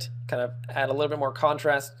little bit, kind of add a little bit more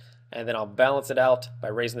contrast, and then I'll balance it out by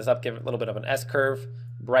raising this up, give it a little bit of an S-curve,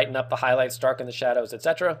 brighten up the highlights, darken the shadows,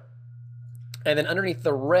 etc. And then underneath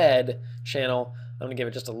the red channel, I'm going to give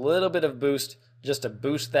it just a little bit of boost, just to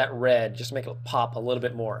boost that red, just to make it pop a little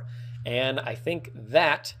bit more. And I think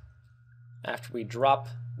that, after we drop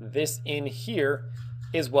this in here,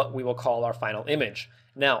 is what we will call our final image.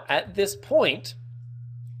 Now, at this point,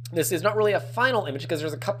 this is not really a final image because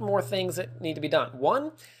there's a couple more things that need to be done.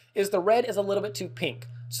 One is the red is a little bit too pink.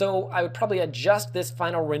 So I would probably adjust this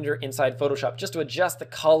final render inside Photoshop just to adjust the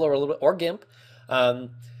color a little bit, or GIMP,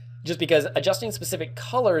 just because adjusting specific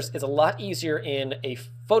colors is a lot easier in a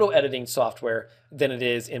photo editing software than it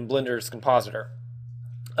is in Blender's Compositor.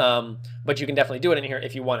 But you can definitely do it in here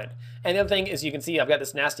if you want it. And the other thing is, you can see I've got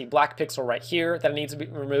this nasty black pixel right here that needs to be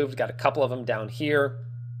removed. Got a couple of them down here.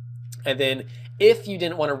 And then if you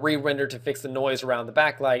didn't want to re-render to fix the noise around the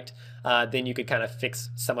backlight, then you could kind of fix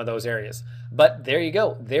some of those areas. But there you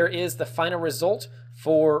go. There is the final result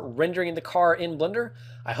for rendering the car in Blender.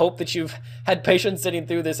 I hope that you've had patience sitting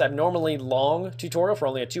through this abnormally long tutorial for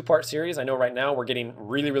only a two-part series. I know right now we're getting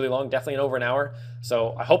really, really long, definitely over an hour.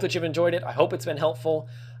 So I hope that you've enjoyed it. I hope it's been helpful.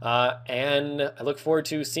 And I look forward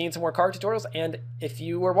to seeing some more car tutorials. And if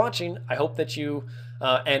you were watching, I hope that you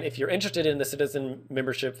And if you're interested in the Citizen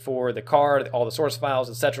membership for the car, all the source files,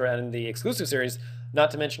 etc., and the exclusive series, not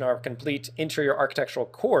to mention our complete interior architectural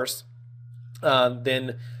course,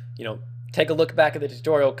 then take a look back at the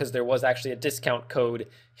tutorial, because there was actually a discount code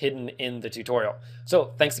hidden in the tutorial.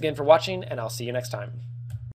 So thanks again for watching, and I'll see you next time.